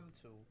to come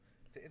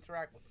to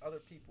interact with other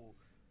people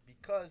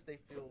because they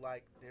feel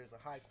like there's a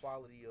high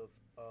quality of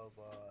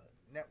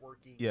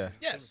networking, Yeah. and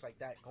Yes. things like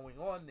that going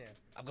on there.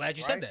 I'm glad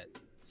you right? said that.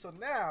 So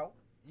now,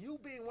 you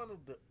being one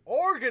of the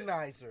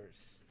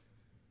organizers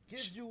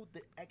gives you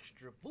the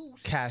extra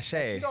boost that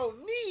Cachet. you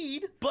don't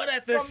need. But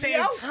at the From the same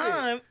outfit.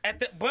 time,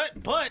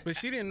 But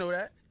she didn't know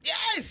that.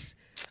 yes.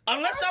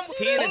 Unless I'm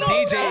He in a Hold on,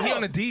 DJ. hold He on.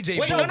 on a DJ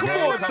Wait, booth, no, bro.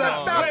 come on, Come son,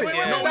 on. stop it. Wait, No,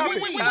 wait, stop wait,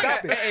 it. wait,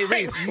 Stop wait. it. Hey,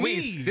 Reed, Hey,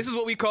 Reed, this is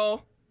what we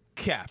call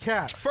cap.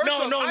 Cap. First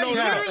No, off, no, I'm no,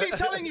 no. literally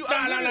telling you. No,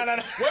 I'm no, no, literally- no,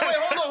 no.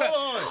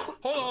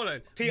 Wait, hold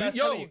on. P, I was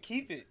Yo, telling you,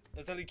 keep it. I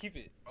was telling you, keep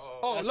it.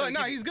 oh, That's look, like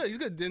nah, keep- he's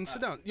good. Then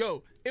sit down.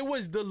 Yo, it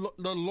was the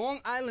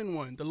Long Island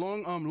one, the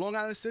Long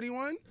Island City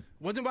one.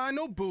 Wasn't behind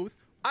no booth.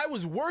 I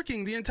was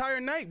working the entire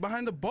night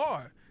behind the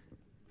bar.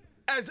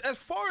 As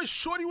far as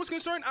Shorty was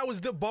concerned, I was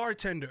the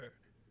bartender.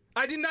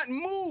 I did not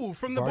move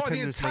from the bar the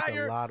Bartenders make a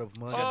entire. lot of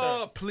money.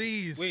 Oh,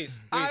 please. Please,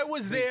 I please,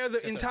 was please. there the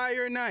Yes, sir.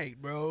 entire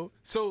night, bro.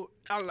 So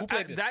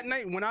played this? that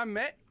night when I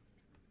met,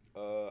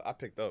 I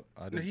picked up.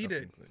 I no, he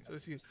did. So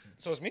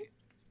So it's me?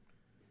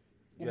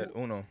 You had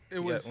Uno. It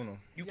You was- had Uno.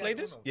 You played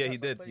this? Yeah, he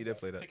did. He did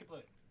play that. Pick a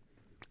play.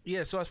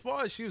 yeah. So as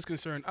far as she was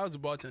concerned, I was a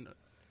bartender.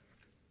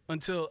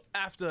 Until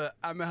after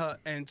I met her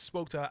and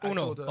spoke to her, I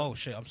Uno. told her. Oh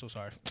shit, I'm so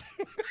sorry.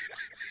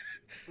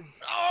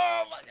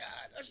 Oh my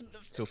god.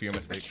 That's Two for your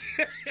mistake.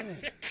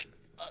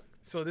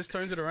 So this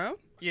turns it around.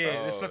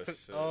 yeah, this Oh, flips the-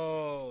 shit.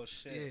 Oh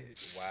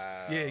shit.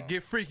 Wow. Yeah,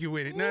 get freaky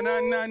with it. Nah.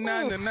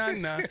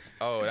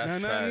 Oh, that's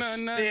trash.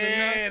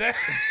 Yeah,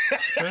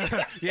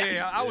 that,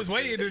 Yeah, I was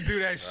waiting to do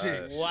that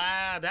shit.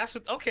 wow, that's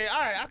what. Okay, all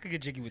right, I could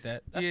get jiggy with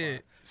that. That's Yeah.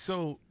 fine.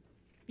 So,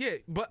 yeah,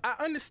 but I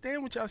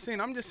understand what y'all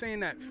saying. I'm just saying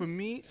that for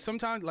me,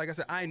 sometimes, like I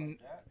said,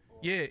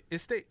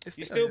 it's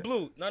You still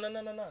blue? No.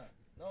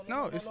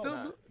 No, it's still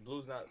blue.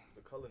 Blue's not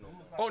the color no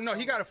more. Oh no,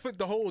 he got to flip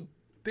the whole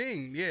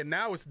thing. Yeah,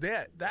 now it's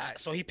that.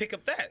 So he pick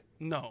up that.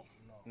 No.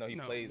 No, he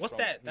No. plays. What's from-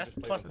 that? he That's just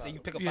plays plus. from That you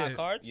pick up Yeah. 5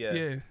 cards. Yeah.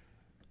 Yeah.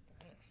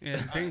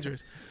 It's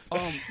dangerous.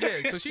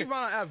 Yeah, so she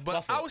found out. But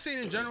Buffalo. I was saying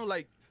in general,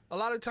 like a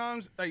lot of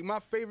times, like my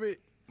favorite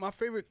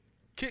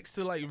kicks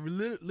to like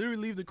literally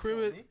leave the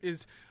crib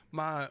is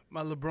my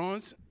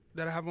LeBrons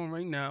that I have on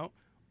right now,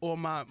 or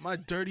my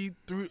dirty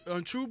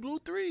True Blue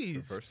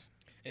threes. First.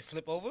 It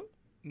flip over.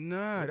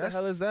 Nah, the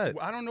hell is that?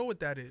 I don't know what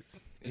that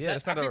is. Yeah,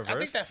 it's not a I reverse.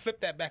 think that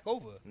flipped that back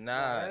over.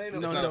 Nah, that ain't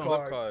it's no not a flip flip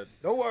card. card.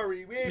 Don't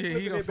worry, we ain't Yeah,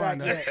 he flipping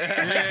gonna it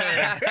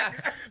back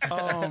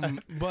find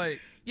yet. But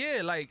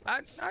yeah, like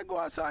I go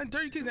outside and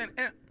dirty kicks,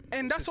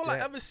 and that's all I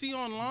ever see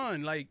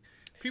online. Like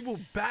people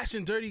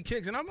bashing dirty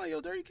kicks, and I'm like, yo,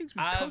 dirty kicks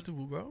be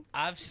comfortable, bro.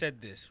 I've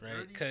said this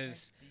right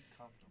because Be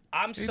comfortable.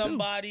 I'm do.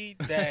 somebody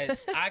that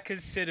I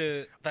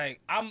consider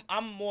like I'm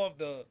more of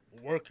the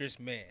worker's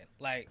man.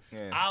 Like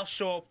Yeah. I'll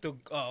show up to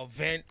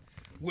event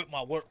with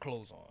my work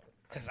clothes on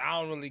because I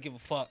don't really give a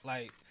fuck.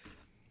 Like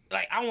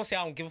I won't say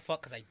I don't give a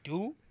fuck because I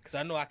do, because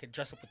I know I can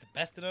dress up with the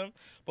best of them.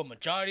 But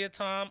majority of the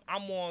time,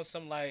 I'm on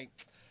some like,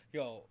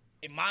 yo,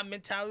 in my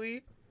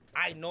mentality,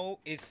 I know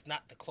it's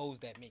not the clothes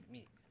that make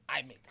me.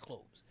 I make the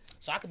clothes,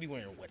 so I could be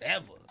wearing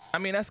whatever. I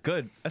mean, that's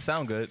good. That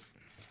sound good.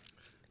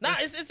 Nah,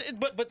 it's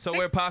but So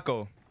we're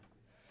Paco.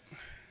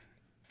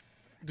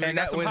 Do they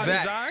got some with hot that,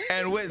 designs?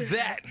 and with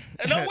that,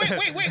 no wait.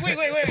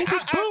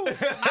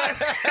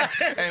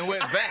 and with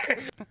that.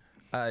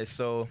 All right,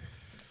 so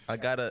I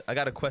got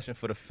a question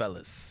for the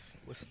fellas.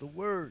 What's the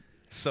word?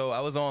 So I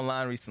was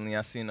online recently.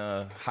 I seen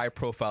a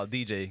high-profile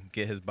DJ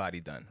get his body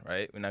done.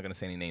 Right, we're not gonna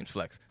say any names,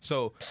 flex.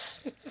 So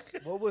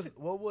What was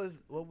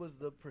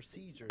the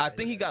procedure? I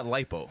think he got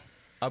lipo.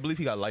 I believe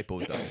he got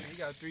lipo done. He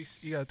got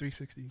 360. All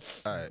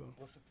right,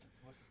 What's the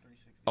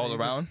 360? all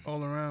around.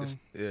 All around. Just-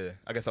 yeah,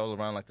 I guess all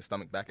around like the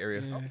stomach back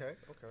area. Yeah. Okay.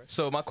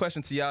 So my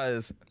question to y'all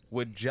is: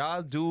 would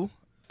y'all do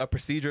a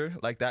procedure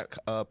like that,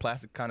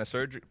 plastic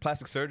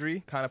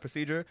surgery kind of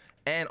procedure?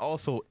 And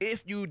also,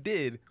 if you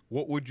did,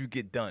 what would you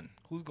get done?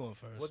 Who's going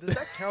first? Well, does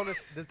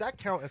that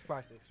count as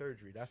plastic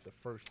surgery? That's the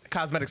first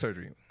Cosmetic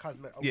surgery.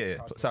 cosmetic. Yeah,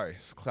 cosmetic. sorry,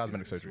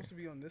 cosmetic Is it surgery. supposed to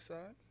be on this side?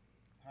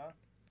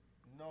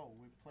 No,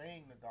 we're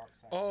playing the dark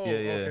side. Oh, Yeah,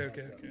 yeah.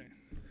 okay. All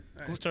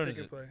right, Whose turn pick is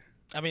a it? play.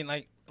 I mean,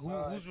 like,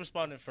 who's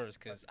responding first?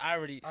 Because I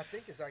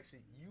think it's actually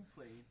you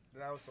played.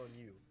 Now it's on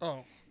you.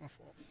 Oh, my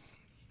fault.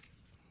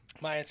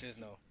 My answer is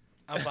no.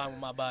 I'm fine with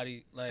my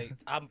body. Like,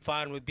 I'm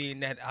fine with being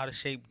that out of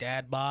shape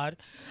dad bod.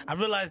 I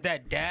realize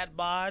that dad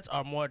bods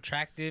are more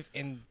attractive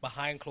in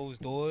behind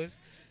closed doors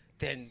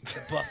than the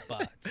buff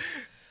bods.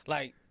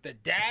 Like, the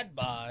dad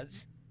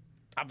bods,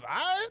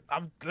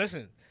 I'm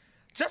listen.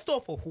 Just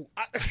off of who.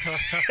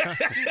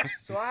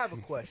 So I have a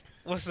question.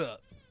 What's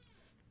up?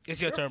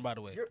 It's your turn, by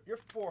the way. You're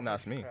 400 No,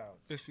 it's me. pounds.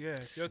 It's your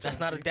turn. That's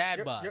not a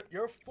dad bod.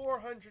 You're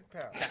 400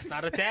 pounds. That's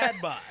not a dad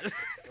bod.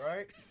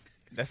 Right?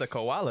 That's a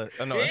koala.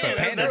 Oh, no, Yeah, that's a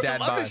panda that's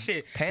dad some other bod.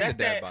 shit. Panda That's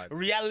dad that bod.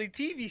 reality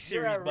TV You're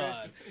series at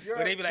bod. risk.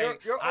 Where they be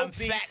like, you're I'm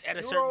obese, fat at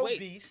a you're certain weight.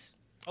 obese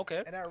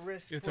Okay. and at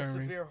risk Your for turn,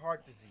 Reem. severe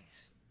heart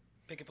disease.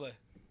 Pick a play.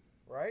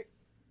 Right?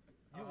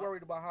 You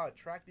worried about how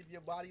attractive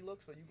your body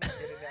looks, or you gonna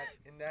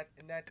get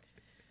in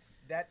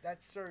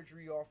that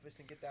surgery office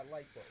and get that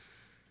lipo?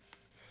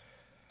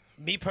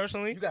 Me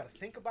personally? You gotta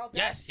think about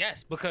that.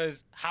 Yes,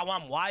 because how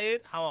I'm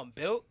wired, how I'm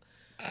built,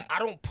 I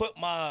don't put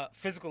my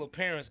physical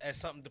appearance as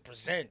something to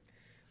present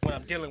when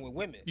I'm dealing with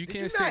women. You Did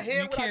can't you not say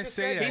hear you what I can't just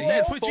say said? that. He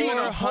That said puts you in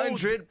a whole. 400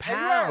 And you're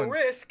pounds. at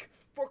risk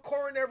for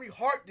coronary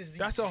heart disease.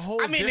 That's a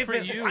whole I mean, if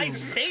different it's you. life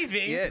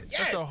saving, Yeah, yes.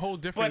 that's a whole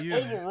different But you.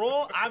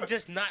 overall, I'm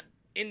just not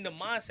in the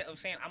mindset of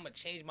saying I'm gonna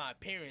change my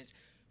appearance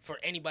for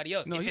anybody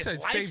else. No, if he it's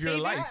said save your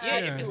life-saving, life. Yeah,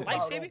 Yeah. if it's About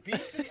life saving,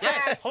 obesity? I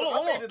yes. asked- Hold I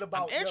on. made it I'm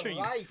about your answering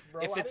you. life,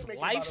 bro. I If didn't it's make it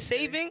about life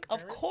saving, of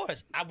appearance.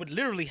 course, I would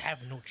literally have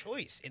no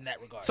choice in that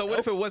regard. So what bro.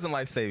 if it wasn't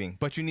life saving,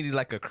 but you needed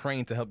like a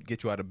crane to help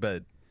get you out of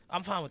bed?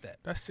 I'm fine with that.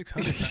 That's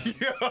 600 pounds.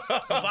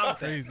 I'm fine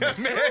with that.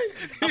 Crazy.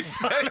 He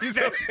said he's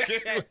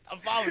okay. I'm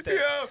fine with that.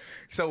 Yo.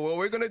 So what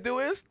we're gonna do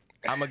is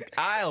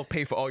I'll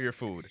pay for all your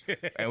food,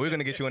 and we're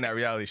gonna get you on that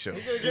reality show. I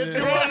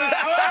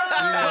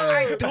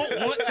don't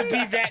want to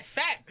be that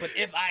fat, but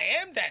if I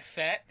am that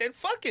fat, then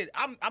fuck it.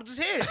 I'm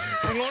just here.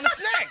 Bring on the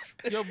snacks.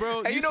 Yo, bro,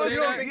 And you you know say what You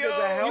don't that. think there's a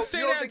You health? say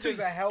You don't that think to there's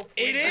a health?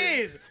 It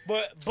is,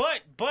 but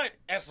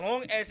as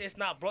long as it's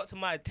not brought to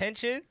my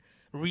attention,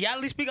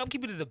 reality speak, I'm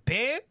keeping it a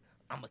band.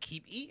 I'm gonna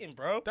keep eating,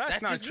 bro.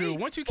 That's not just true. me.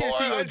 Once you can't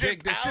see your 400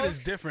 dick, that shit is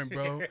pounds? different,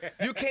 bro.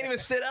 You can't even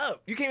sit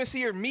up. You can't even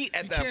see your meat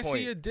at You that can't point.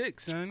 see your dick,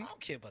 son. I don't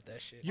care about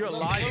that shit. You're a I'm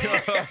liar.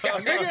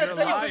 Nigga You're a say some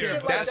liar. shit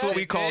like That's that. what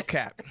we call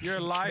cap. You're a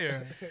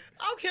liar.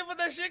 I don't care about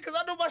that shit because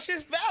I know my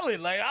shit's valid.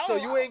 Like, I So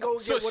don't, you ain't gonna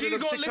So get one she of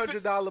them gonna live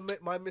it-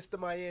 $600 my Mr.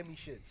 Miami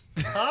shits.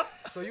 huh?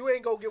 So you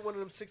ain't gonna get one of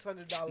them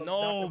 $600.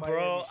 No, Dr. bro.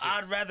 Miami shits.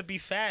 I'd rather be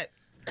fat.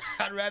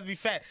 I'd rather be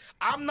fat.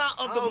 I'm not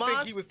of I the don't think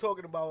mind. he was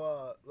talking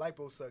about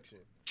liposuction.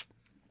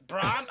 Bro,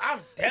 I'm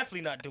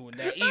definitely not doing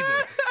that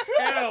either.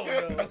 Hell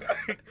no.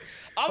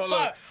 I'm Hold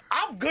fine. on.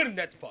 I'm good in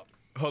that department.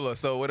 Hold on.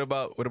 So what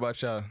about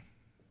y'all?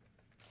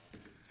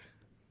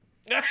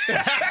 You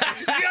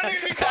don't need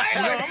to be quiet.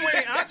 I'm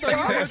waiting. I thought I'm you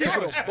gonna were keep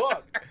talking. it a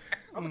buck.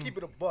 I'm gonna keep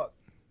it a buck.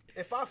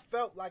 If I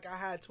felt like I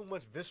had too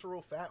much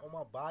visceral fat on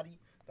my body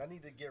that I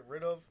need to get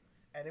rid of,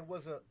 and it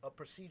was a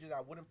procedure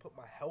that wouldn't put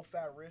my health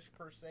at risk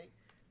per se,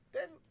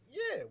 then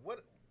yeah,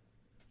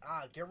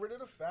 get rid of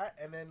the fat,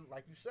 and then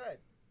like you said,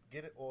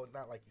 get it, or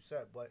not like you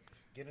said, but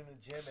get in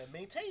the gym and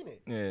maintain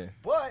it. Yeah.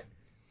 But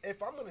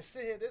if I'm gonna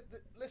sit here,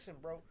 listen,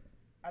 bro.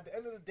 At the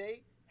end of the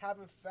day,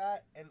 having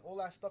fat and all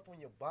that stuff on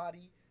your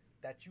body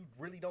that you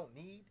really don't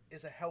need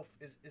is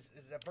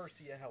adverse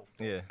to your health.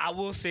 Yeah. I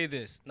will say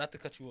this, not to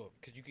cut you off,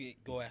 because you can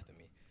go after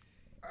me.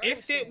 I ain't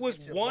If saying there was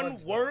get your one buns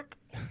done. work,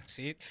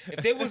 see,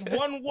 if there was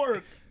one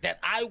work that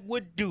I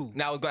would do,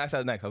 Now I was gonna ask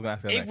that next.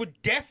 it would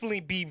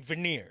definitely be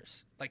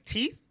veneers. Like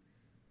teeth?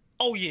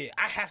 Oh yeah,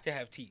 I have to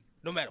have teeth,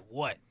 no matter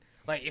what.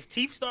 Like if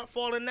teeth start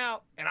falling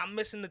out and I'm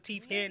missing the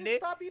teeth here and Nigga, there.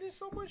 stop eating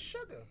so much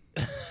sugar.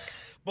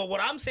 But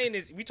what I'm saying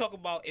is, we talk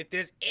about if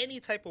there's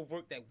any type of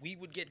work that we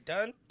would get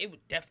done, it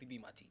would definitely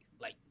be my teeth,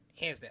 like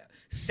hands down.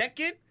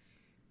 Second,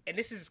 and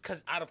this is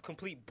because out of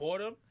complete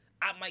boredom,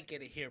 I might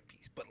get a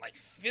hairpiece, but like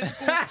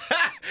physical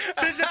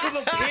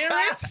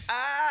appearance,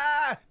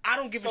 I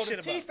don't give a So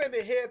shit the teeth about. and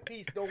the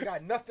hairpiece don't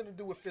got nothing to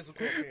do with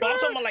physical appearance. But I'm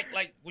talking about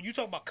like when you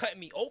talk about cutting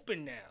me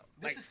open now,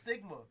 This like is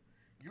stigma.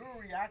 You're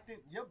reacting.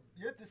 Your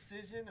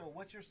decision or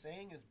what you're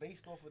saying is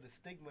based off of the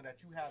stigma that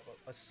you have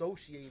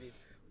associated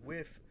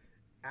with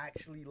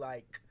actually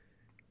like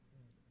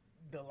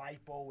the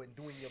lipo and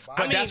doing your body.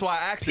 But I mean, that's why I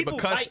asked it, people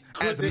because like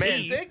as good men,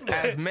 teeth.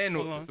 as Hold men,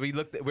 on.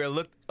 we're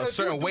looked a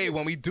certain way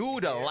when we do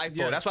the lipo.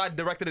 Yes. That's why I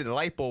directed it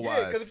lipo yeah,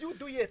 wise. because if you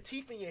do your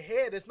teeth and your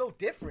hair, there's no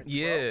difference.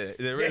 Yeah,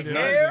 there Bro. is Your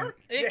none. hair,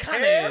 it your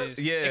kind hair, of is.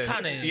 Yeah, It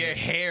kind of is. your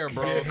hair,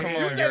 bro. Come on,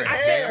 said your I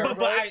hair, said, bro.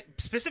 but I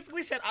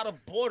specifically said out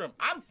of boredom.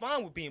 I'm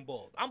fine with being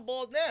bald. I'm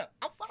bald now.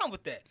 I'm fine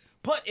with that.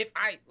 But if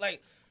I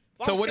like,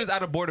 if So I'm what saying- does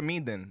out of boredom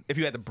mean then? If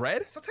you had the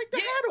bread? So take the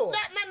Yeah, hat off.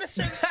 not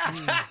necessarily.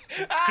 These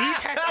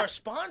hats are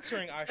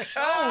sponsoring our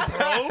show,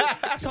 bro.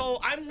 So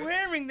I'm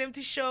wearing them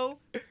to show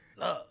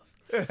love.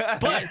 But Yeah,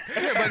 but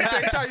at the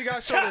same time, you gotta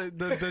show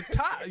the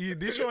top.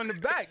 You're showing the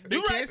back. They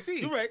you're can't right.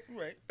 see. You're right.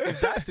 You're right. If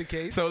that's the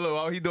case. So look,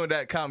 while he doing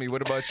that, Kami,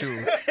 what about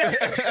you?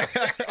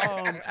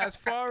 As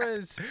far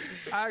as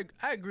I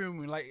agree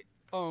with you. Like,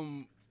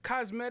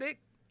 cosmetic,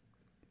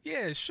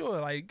 yeah,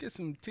 sure, like get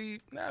some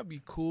teeth, that'd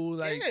be cool.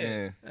 Like,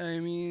 Yeah. I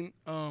mean,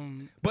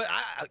 But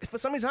for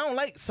some reason, I don't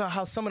like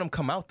how some of them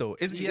come out though.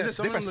 Is it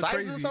some of different them look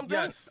sizes or crazy. something?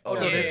 Yes. Oh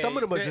no, Yeah. some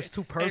of them are Yeah. just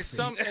too And perfect.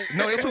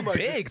 No, they're too Some are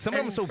big. just Some of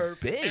them are so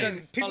perfect. big.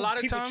 And People, a lot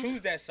of people times,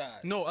 choose that size.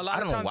 no, a lot I of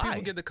don't know times why.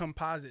 people get the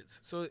composites,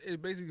 so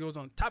it basically goes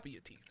on top of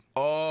your teeth.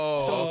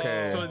 Oh, So,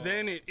 okay. So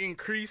then it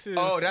increases.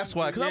 Oh, that's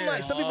why. Because I'm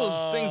like, some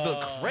people's things look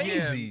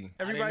crazy. Yeah,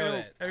 everybody know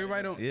don't. that.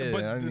 Everybody don't. Yeah, I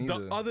but didn't the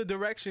either. other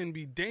direction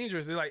be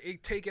dangerous. They like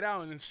take it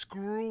out and then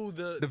screw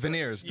the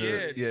veneers,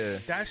 yeah.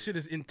 That shit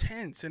is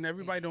intense, and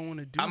everybody don't want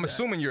to do. I'm that.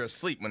 assuming you're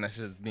asleep when that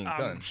shit is being I'm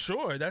done.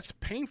 sure that's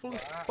painful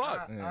as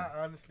fuck. I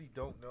honestly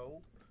don't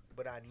know,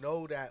 but I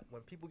know that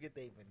when people get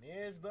their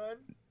veneers done,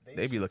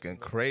 They be looking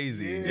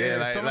crazy. Yeah, Yeah,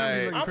 like, some of them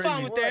be looking I'm crazy.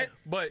 fine with that.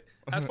 But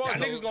as far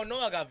Y'all as niggas gonna know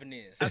I got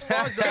veneers. as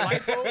far as the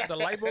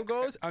lipo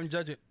goes, I'm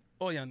judging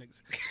all y'all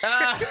niggas.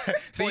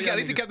 so all you y'all at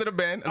least you niggas. kept it a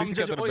band. At I'm least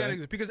you kept judging it a all y'all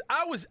band. niggas because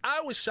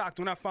I was shocked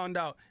when I found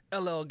out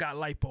LL got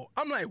lipo.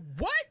 I'm like,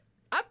 what?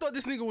 I thought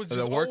this nigga was As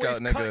just a workout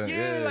always cut. nigga,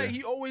 Yeah, yeah. like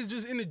he always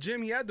just in the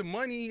gym. He had the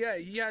money.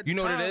 He had. You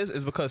know what time. it is?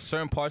 It's because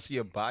certain parts of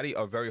your body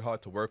are very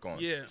hard to work on.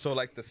 Yeah. So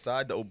like the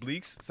side, the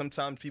obliques,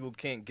 sometimes people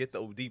can't get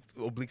the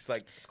obliques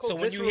like. So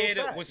when you hear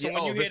the Yeah, when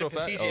you hear the visceral fat?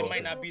 procedure, it Oh.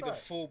 might not be the Visceral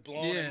fat. full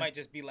blown. Yeah. It might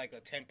just be like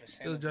a 10%.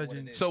 Still of what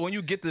judging. it is. So when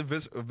you get the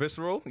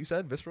visceral, you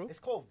said visceral? It's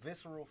called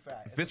visceral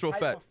fat. It's a Visceral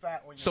type fat. of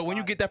fat on your So when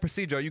you body. get that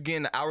procedure, are you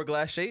getting the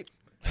hourglass shape?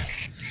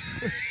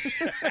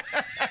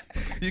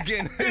 you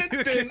getting?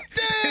 you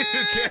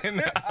getting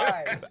All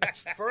right.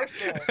 First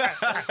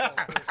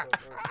off,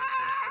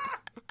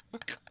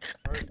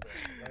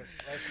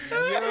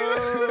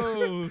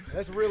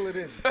 let's reel it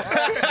in.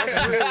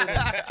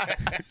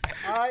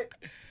 All right.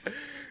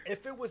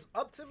 If it was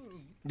up to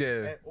me,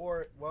 Yeah.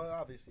 or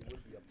obviously it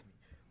would be up to me.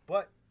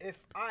 But if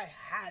I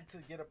had to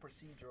get a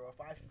procedure, or if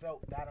I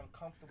felt that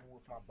uncomfortable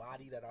with my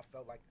body, that I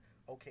felt like,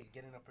 okay,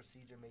 getting a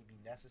procedure may be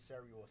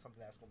necessary or something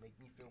that's gonna make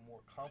me feel more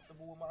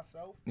comfortable with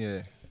myself.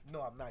 Yeah.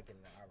 No, I'm not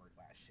getting an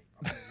hourglass shape.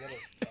 I'm gonna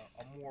get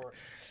a more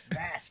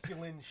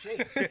masculine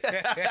shape.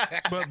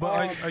 But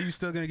are you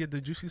still gonna get the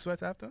juicy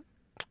sweats after?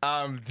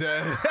 I'm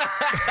dead.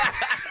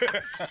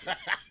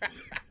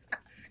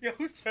 Yo,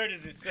 whose turn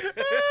is this?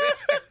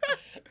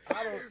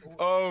 I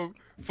don't.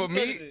 For Whose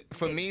turn is me, it?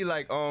 for me,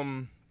 like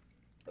I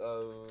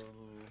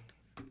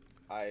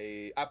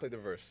play the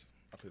verse.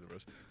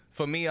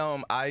 For me,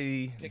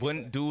 I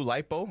wouldn't do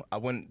lipo. I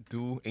wouldn't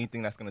do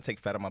anything that's gonna take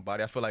fat out of my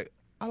body. I feel like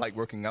I like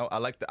working out. I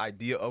like the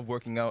idea of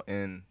working out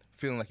and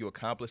feeling like you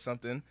accomplished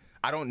something.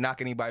 I don't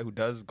knock anybody who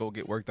does go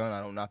get work done.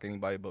 I don't knock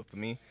anybody, but for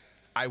me,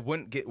 I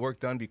wouldn't get work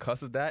done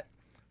because of that.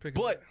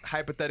 But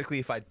hypothetically,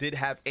 if I did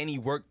have any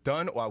work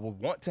done, or I would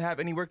want to have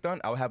any work done,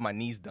 I would have my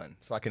knees done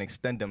so I can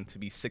extend them to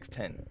be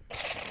 6'10".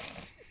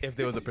 If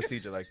there was a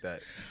procedure like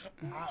that.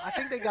 I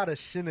think they got a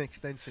shin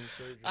extension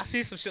surgery. I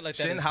see some shit like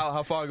that. Shin,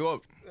 how far go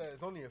up?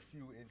 It's only a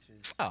few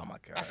inches. Oh my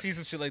god. I see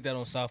some shit like that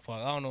on South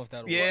Park. I don't know if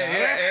that'll Yeah, work.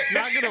 yeah, It's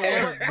not gonna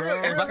work, bro.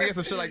 If I could get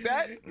some shit like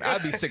that,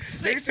 I'd be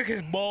 6'6". Niggas took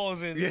his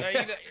balls and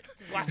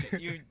watch it.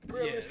 Yeah.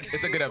 Realistically,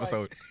 It's a good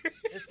episode.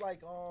 It's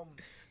like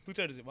Who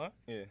turn is it, man?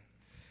 Yeah.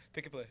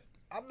 Pick a play.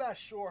 I'm not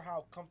sure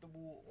how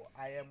comfortable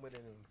I am with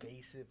an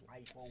invasive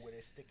lipo where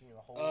they're sticking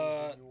a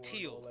hole in you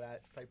teal. and all of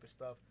that type of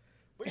stuff.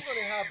 But you know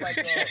they have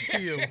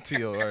like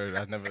Teal, or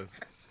I never.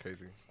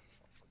 Crazy.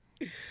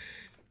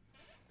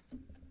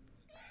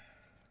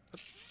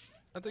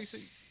 I think you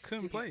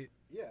couldn't play it.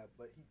 yeah,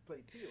 but he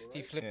played teal, right?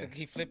 He flipped Yeah. it.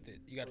 He flipped it.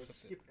 You So gotta it's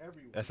flip it. skip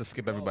everywhere. That's a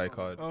skip everybody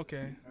card.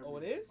 Okay. Oh,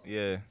 it is?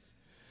 Yeah.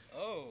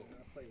 Oh,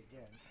 I play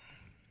again.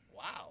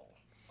 wow.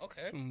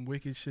 Okay. Some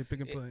wicked shit. Pick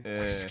and play.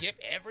 Yeah. Skip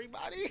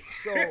everybody?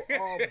 So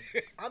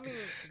I mean,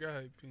 Go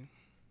ahead, P.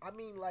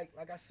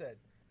 like I said,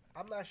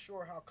 I'm not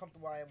sure how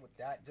comfortable I am with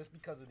that just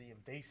because of the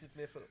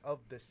invasiveness of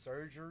the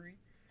surgery,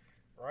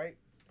 right?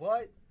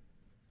 But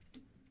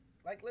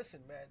like, listen,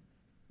 man,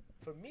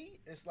 for me,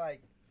 it's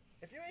like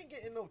if you ain't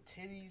getting no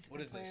titties What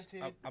is this?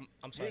 implanted, I'm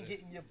you sorry. ain't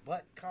getting your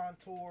butt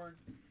contoured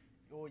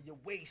or your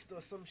waist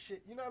or some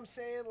shit. You know what I'm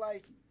saying?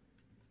 Like,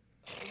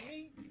 for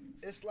me,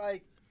 it's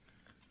like,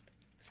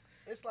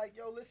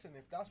 yo, listen,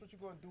 if that's what you're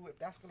going to do, if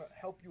that's going to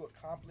help you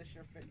accomplish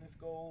your fitness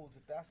goals,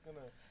 if that's going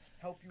to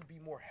help you be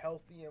more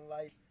healthy in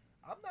life,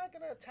 I'm not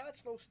going to attach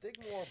no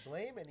stigma or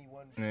blame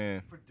anyone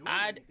for doing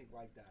anything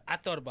like that. I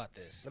thought about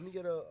this. Let me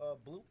get a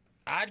blue.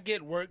 I'd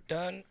get work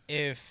done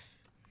if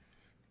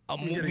a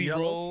You get a movie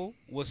yellow? role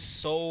was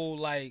so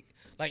like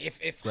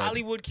if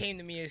Hollywood came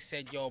to me and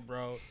said, "Yo,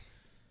 bro,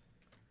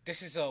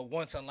 this is a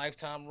once in a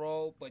lifetime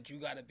role, but you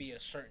got to be a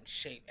certain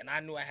shape," and I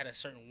knew I had a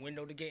certain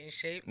window to get in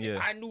shape. Yeah.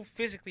 If I knew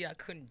physically I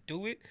couldn't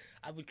do it,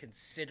 I would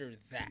consider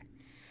that.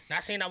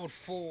 Not saying I would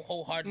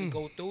wholeheartedly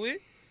go through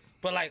it,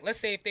 but like, let's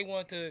say if they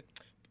wanted to,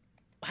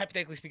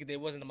 hypothetically speaking, there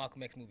wasn't a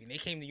Malcolm X movie, and they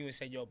came to you and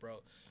said, "Yo, bro,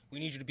 we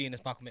need you to be in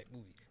this Malcolm X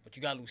movie, but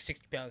you gotta lose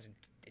 60 pounds in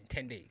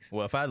 10 days."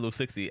 Well, if I lose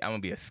 60, I'm gonna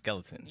be a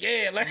skeleton.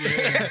 Yeah, like.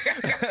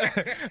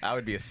 I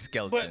would be a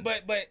skeleton.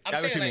 But I'm I know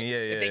what saying you like mean. Yeah,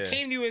 if they yeah.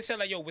 came to you and said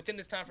like, "Yo, within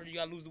this time frame you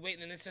gotta lose the weight,"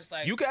 and then it's just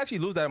like You can actually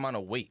lose that amount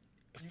of weight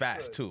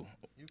fast could. too.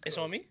 You It's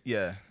could. on me.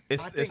 Yeah,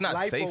 it's I think not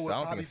lipo safe. would I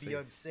don't probably think be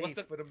it's safe.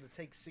 unsafe for them to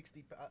take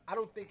 60. I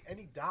don't think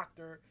any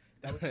doctor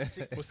that would take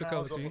 60 What's the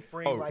pounds color, off a T?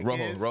 frame Oh, like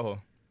rojo, his.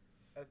 rojo.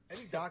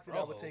 Any doctor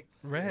that would Rojo. take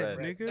Red,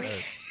 Red.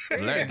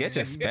 nigga. Get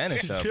your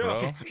Spanish up, Yo.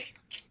 bro.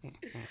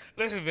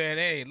 Listen, man.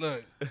 Hey,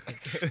 look.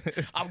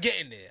 I'm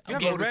getting there. You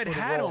I'm have a getting red for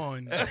the hat wall.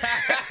 on.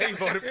 He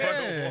voted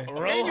Yeah.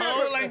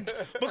 Rojo. Like,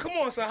 but come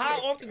on. So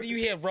how often do you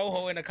hear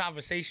Rojo in a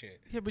conversation?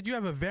 Yeah, but you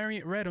have a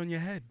variant red on your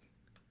head.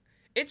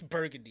 It's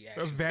burgundy, A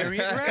actually.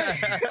 variant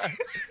red.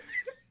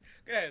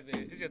 Go ahead,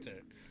 man. It's your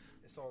turn.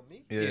 It's on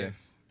me. Yeah.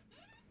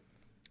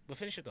 But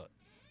finish your thought.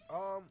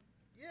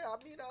 Yeah.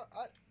 I mean,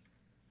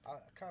 I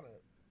kind of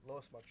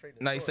lost my train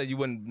of Now you thought. said you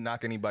wouldn't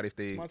knock anybody if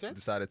they It's my turn?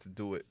 decided to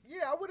do it.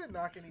 Yeah, I wouldn't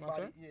knock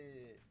anybody. turn? Yeah.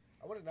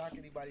 I wouldn't knock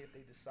anybody if they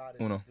decided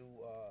Uno. to do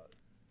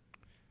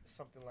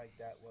something like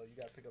that. Well, you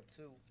got to pick up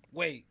two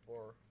Wait.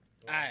 or.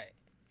 All right.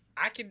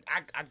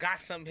 I got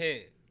some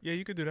here. Yeah,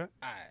 you could do that.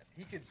 All right.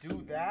 He could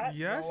do that.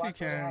 Yes, no, I he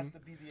thought it can. has to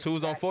be the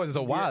Twos on exact fours is a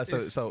two. wild. Yeah,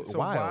 So it's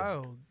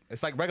wild.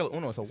 It's like regular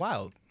Uno. It's a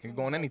wild. You can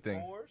go on Twos anything.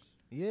 Fours.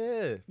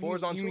 Yeah,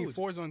 fours on You mean twos.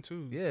 fours on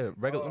twos? Yeah,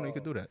 regular Uno. You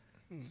could do that.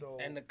 So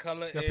And the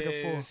color gotta pick up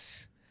four.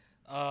 is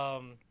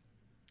y'all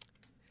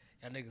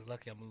niggas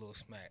lucky I'm a little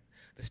smack.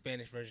 The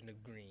Spanish version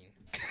of green.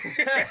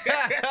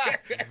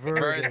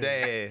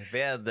 Verde.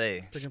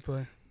 Pick and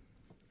play.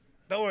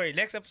 Don't worry,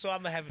 next episode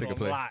I'm gonna have it Pick a on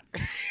play. lot.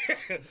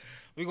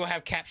 We're gonna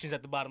have captions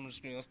at the bottom of the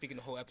screen. I'm speaking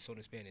the whole episode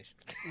in Spanish.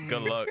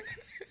 Good luck.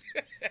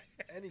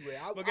 anyway,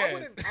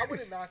 Okay. I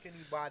wouldn't knock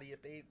anybody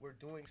if they were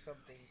doing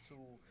something to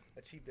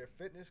achieve their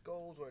fitness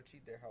goals or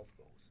achieve their health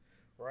goals,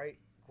 right?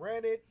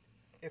 Granted,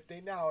 if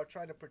they now are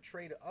trying to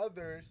portray to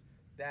others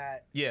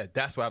that Yeah,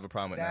 that's what I have a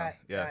problem with now. that,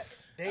 Yes. that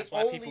they That's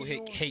why only people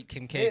use hate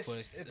Kim K this, for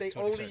this. if they to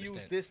a only certain use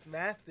extent. this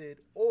method,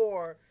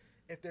 or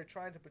if they're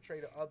trying to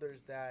portray to others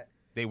that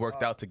They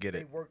worked out to get they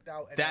it. worked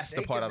out, and That's that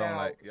the they part I can don't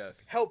now like. Yes.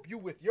 help you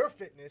with your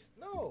fitness.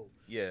 No,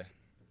 Yeah.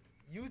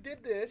 you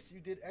did this, you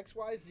did X,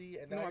 Y, Z,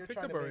 and No, now I you're picked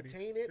trying up to already.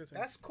 maintain It's your it. turn.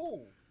 That's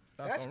cool.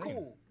 That's That's on me.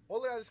 cool.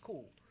 All of that is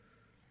cool.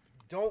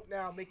 Don't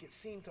now make it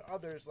seem to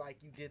others like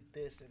you did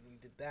this and you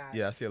did that.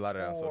 Yeah, I see a lot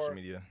of that on social Or-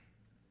 media.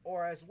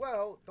 Or as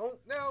well, don't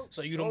now.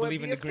 So you don't go and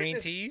believe in be the a green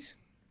fitness- teas?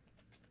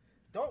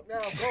 Don't now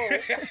go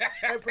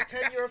and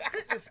pretend you're a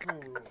fitness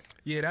guru.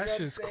 Yeah, that's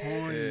You know just what I'm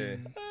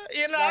saying? corny.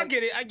 Yeah, no, I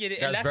get it. I get it.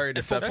 That's very for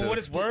deceptive. what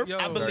it's worth, Yo.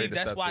 I Very believe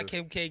that's why deceptive.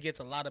 Kim K gets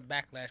a lot of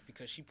backlash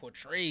because she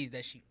portrays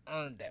that she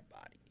earned that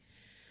body.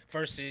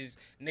 Versus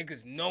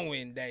niggas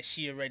knowing that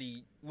she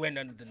already went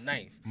under the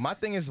knife. My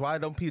thing is, why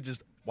don't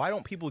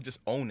people just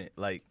own it?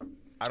 Like,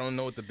 I don't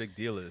know what the big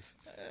deal is.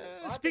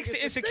 I It speaks think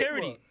to it's a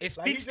insecurity. stigma. It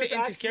Like, speaks you to just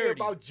asked me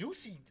insecurity. about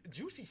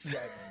juicy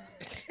sweats,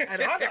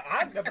 and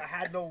I've never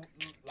had no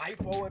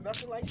lipo or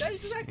nothing like that. You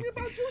just asked me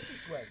about juicy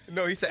sweats.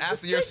 No, he said It's the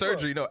after your stigma.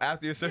 surgery. No,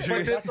 after your Yeah,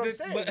 surgery. that's what I'm the-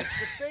 saying. but- It's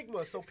the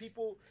stigma. So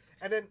people,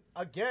 and then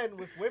again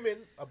with women,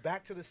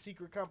 back to the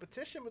secret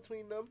competition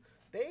between them.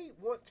 They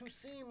want to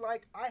seem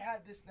like I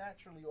had this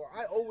naturally, or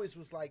I always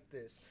was like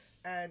this.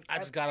 And I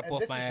just got up and off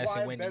this my is ass why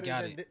and I'm went and better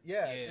got than it. thi-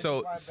 yeah. Yeah. this is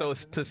So why I'm so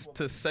better than this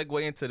to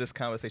segue into this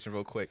conversation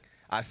real quick,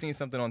 I seen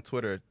something on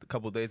Twitter a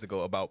couple days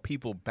ago about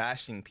people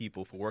bashing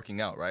people for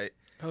working out. Right?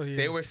 Oh yeah.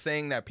 They were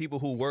saying that people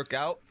who work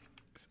out,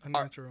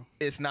 unnatural.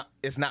 it's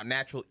not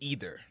natural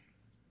either.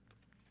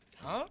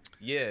 Huh?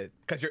 Yeah,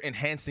 because you're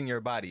enhancing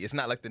your body. It's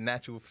not like the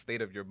natural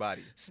state of your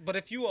body. But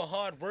if you a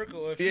hard worker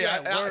or if you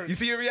Yeah, at work, you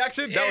see your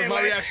reaction? Yeah, That was my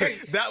like- reaction.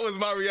 That was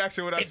my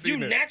reaction when I if you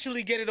seen it.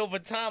 naturally get it over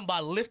time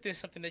by lifting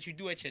something that you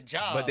do at your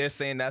job. But they're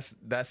saying that's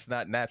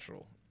not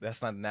natural.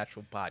 That's not a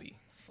natural body.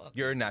 Fuck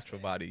Your this, natural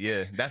man. body.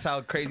 Yeah, that's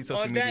how crazy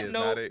social On media that is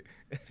note, nowadays.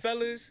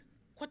 fellas,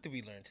 what did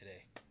we learn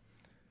today?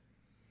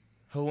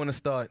 Who want to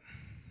start?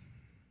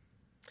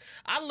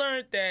 I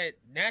learned that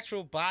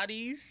natural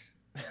bodies.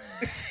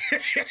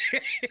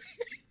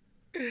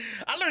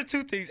 I learned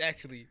two things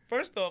actually.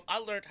 First off, I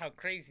learned how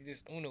crazy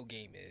this Uno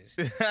game is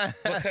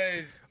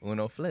because,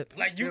 Uno flip.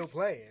 like Still you,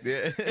 playing.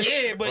 Yeah,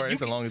 yeah, but or you it's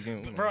the can- longest game.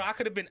 Uno. bro, I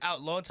could have been out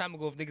a long time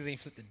ago if niggas ain't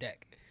flipped the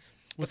deck.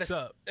 What's the-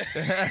 up?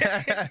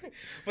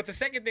 But the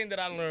second thing that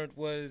I learned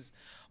was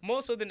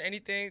more so than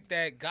anything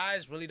that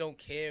guys really don't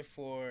care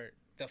for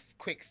the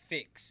quick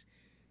fix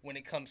when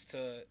it comes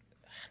to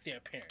their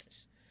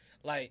appearance.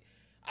 Like,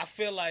 I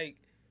feel like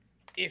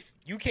if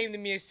you came to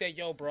me and said,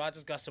 yo, bro, I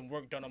just got some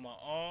work done on my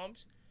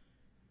arms,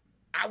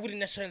 I wouldn't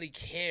necessarily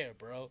care,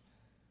 bro.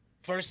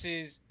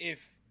 Versus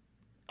if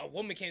a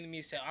woman came to me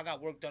and said, I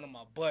got work done on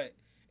my butt,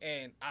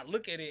 and I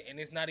look at it and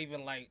it's not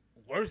even, like,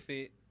 worth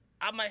it,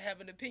 I might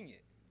have an opinion.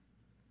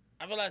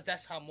 I realize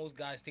that's how most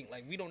guys think.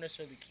 Like, we don't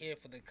necessarily care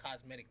for the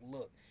cosmetic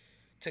look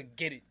to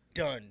get it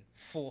done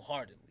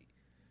full-heartedly.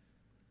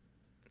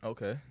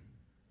 Okay.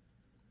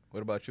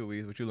 What about you,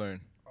 Weez? What you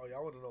learned? Oh,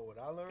 y'all want to know what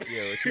I learned?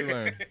 Yeah, what you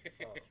learned?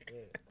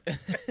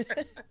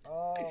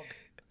 Oh, man.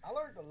 I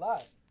learned a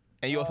lot.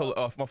 And you also,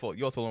 oh, my fault.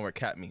 You also learned what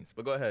cat means.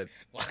 But go ahead.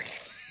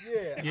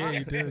 Yeah. Yeah,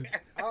 you did.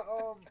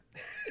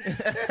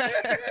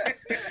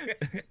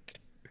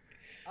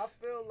 I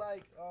feel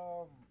like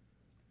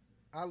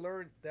I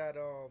learned that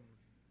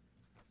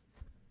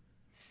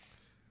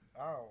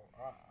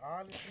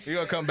Honestly, We're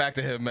gonna come back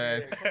to him,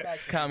 man. Yeah, come back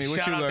to Kami, what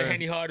Shout you out to learned?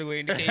 Henny Hardaway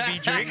and the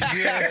KB drinks.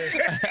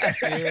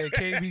 Yeah,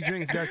 KB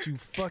drinks got you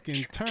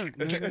fucking turned,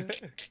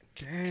 nigga.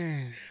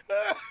 Damn.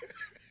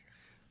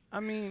 I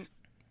mean,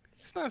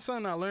 it's not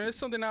something I learned. It's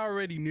something I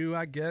already knew,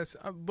 I guess.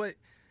 But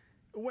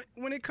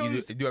when it You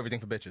comes, do everything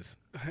for bitches.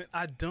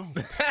 I don't.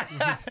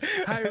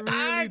 I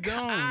really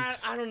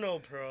don't. I don't know,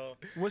 bro.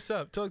 What's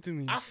up? Talk to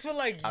me. I feel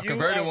like I've you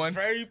converted are one.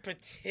 very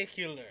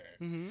particular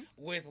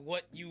with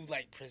what you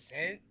like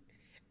present,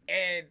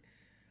 and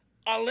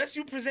unless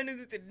you presented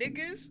it to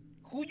niggas,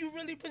 who you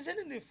really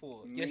presenting it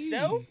for?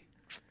 Yourself?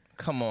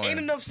 Come on. Ain't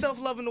enough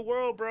self-love in the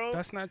world, bro.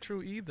 That's not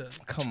true either.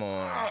 Come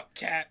on.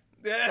 Cat.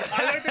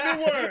 I learned a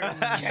new word.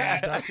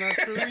 Cat. That's not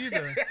true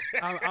either.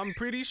 I'm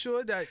pretty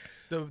sure that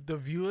the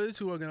viewers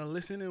who are gonna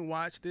listen and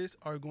watch this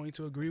are going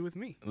to agree with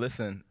me.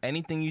 Listen,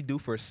 anything you do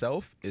for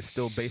self is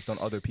still based on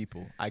other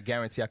people. I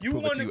guarantee I can You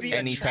prove it wanna to be you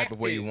any type of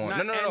way you want.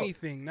 Not No.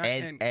 anything. Not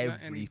And not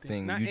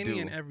everything Not you any do.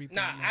 and everything.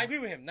 Nah, no. I agree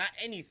with him. Not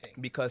anything.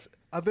 Because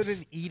other than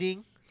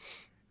eating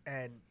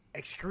and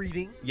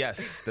excreting.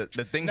 yes, the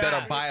things Nah, that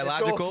are it's all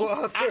biological.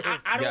 I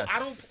don't. Yes. I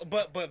don't.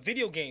 But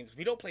video games.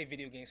 We don't play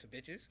video games for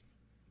bitches.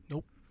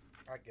 Nope.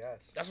 I guess.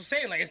 That's what I'm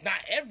saying. Like it's not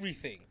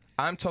everything.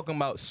 I'm talking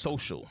about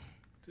social.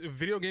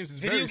 Video games is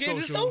Video very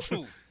games social. is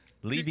social.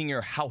 Leaving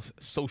your house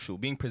social,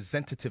 being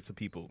presentative to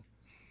people.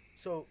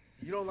 So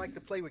you don't like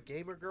to play with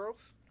gamer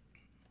girls?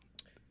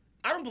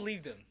 I don't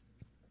believe them.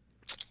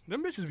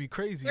 Them bitches be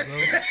crazy, bro.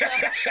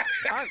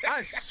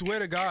 I swear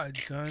to God,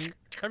 son.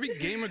 Every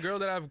gamer girl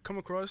that I've come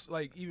across,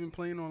 like even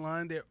playing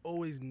online, they're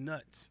always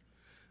nuts.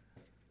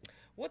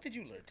 What did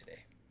you learn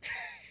today?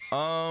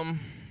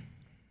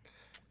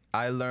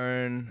 I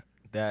learned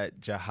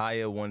that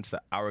Jahia wants an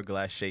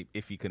hourglass shape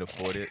if he can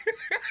afford it.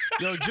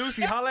 Yo,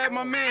 Juicy, holla at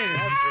my man.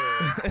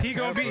 He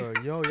gonna be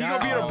Yo, he gonna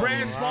be y'all the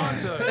brand are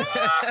sponsor.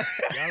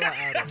 Y'all are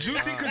out of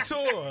Juicy line.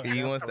 Couture.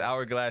 He wants the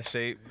hourglass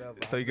shape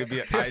so he could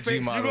be an IG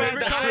You model. gonna have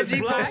the colors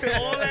black.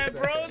 all that,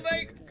 bro.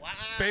 Like, wow.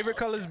 Favorite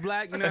color's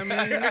black. You know what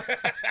I mean? Y'all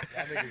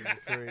niggas is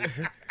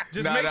crazy.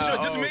 Just Nah, make nah,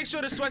 sure. Just oh. make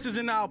sure the sweats is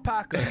in the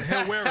alpaca.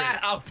 He'll wear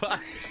it.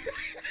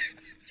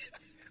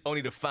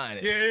 Only the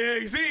finest. Yeah,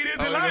 you see, he didn't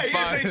Only lie. the He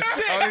didn't finest.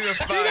 say shit. Only the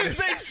He didn't finest.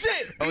 say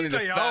shit. Only He's the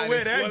like, I'll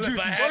wear that finest.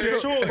 juicy Well,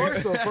 shit.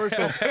 First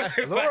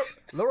off,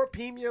 Laura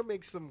Pena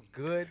makes some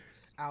good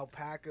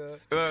alpaca.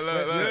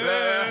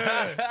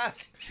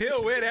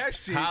 He'll wear that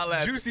shit. Holla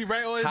at- Juicy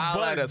right on his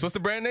Highlight us. buns. What's the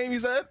brand name you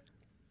said?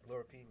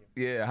 Laura Pena.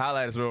 Yeah,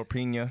 highlight is Real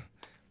Pina.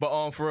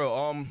 But for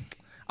real,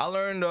 I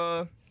learned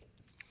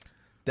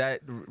that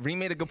Reem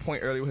made a good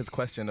point earlier with his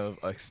question of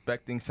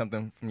expecting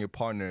something from your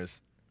partners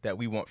that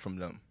we want from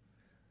them.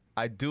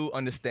 I do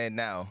understand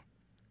now.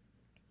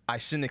 I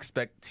shouldn't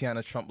expect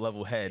Teanna Trump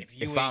level head If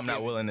you if ain't I'm not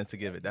giving. willing to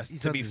give it. That's He's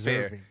to be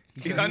fair.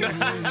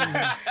 undeserving.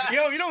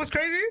 Yo, you know what's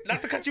crazy?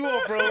 Not to cut you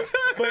off, bro.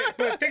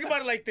 But think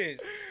about it like this.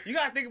 You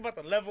gotta think about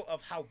the level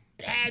of how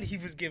bad he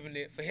was giving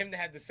it for him to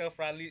have the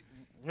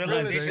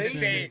self-realization to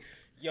say,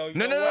 yo, you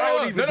No, know no, what? no,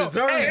 don't even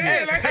deserve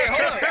Hey, it. hey,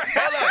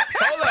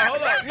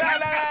 hold up.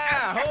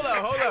 Nah.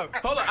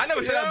 Hold up. I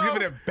never said I was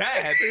giving it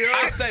bad.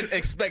 I said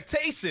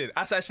expectation.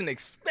 I said I shouldn't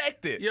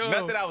expect it. Yo.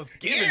 Not that I was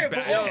giving Yeah, but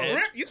bad.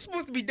 Rip, you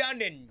supposed to be down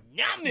there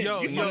numbing.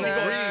 Yo, You yo, supposed to be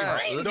nah.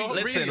 going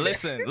Don't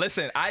crazy.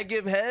 Listen. I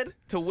give head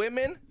to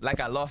women like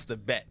I lost a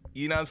bet.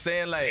 You know what I'm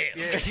saying? Like,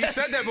 Yeah, he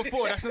said that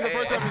before. That's not the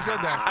first time he said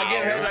that. I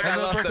give head like That's I not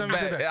the lost first a time he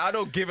said bet. that. I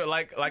don't give it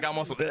like I'm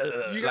on some. You Like,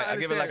 gotta I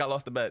give it understand, like I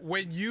lost a bet.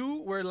 When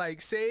you were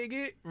like saying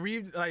it,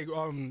 Reed, like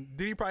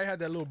Diddy probably had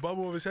that little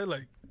bubble over his head,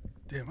 like,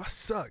 damn, I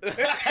suck. I'm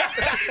saying,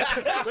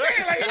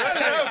 like,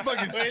 I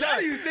fucking Wait, suck. how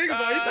do you think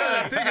about it? You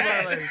probably Think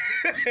about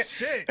it, like,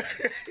 shit,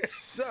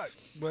 suck.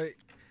 But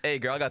Hey,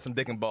 girl, I got some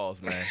dick and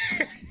balls, man.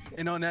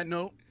 and on that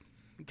note,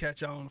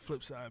 catch y'all on the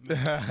flip side,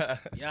 man.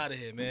 You out of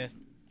here, man.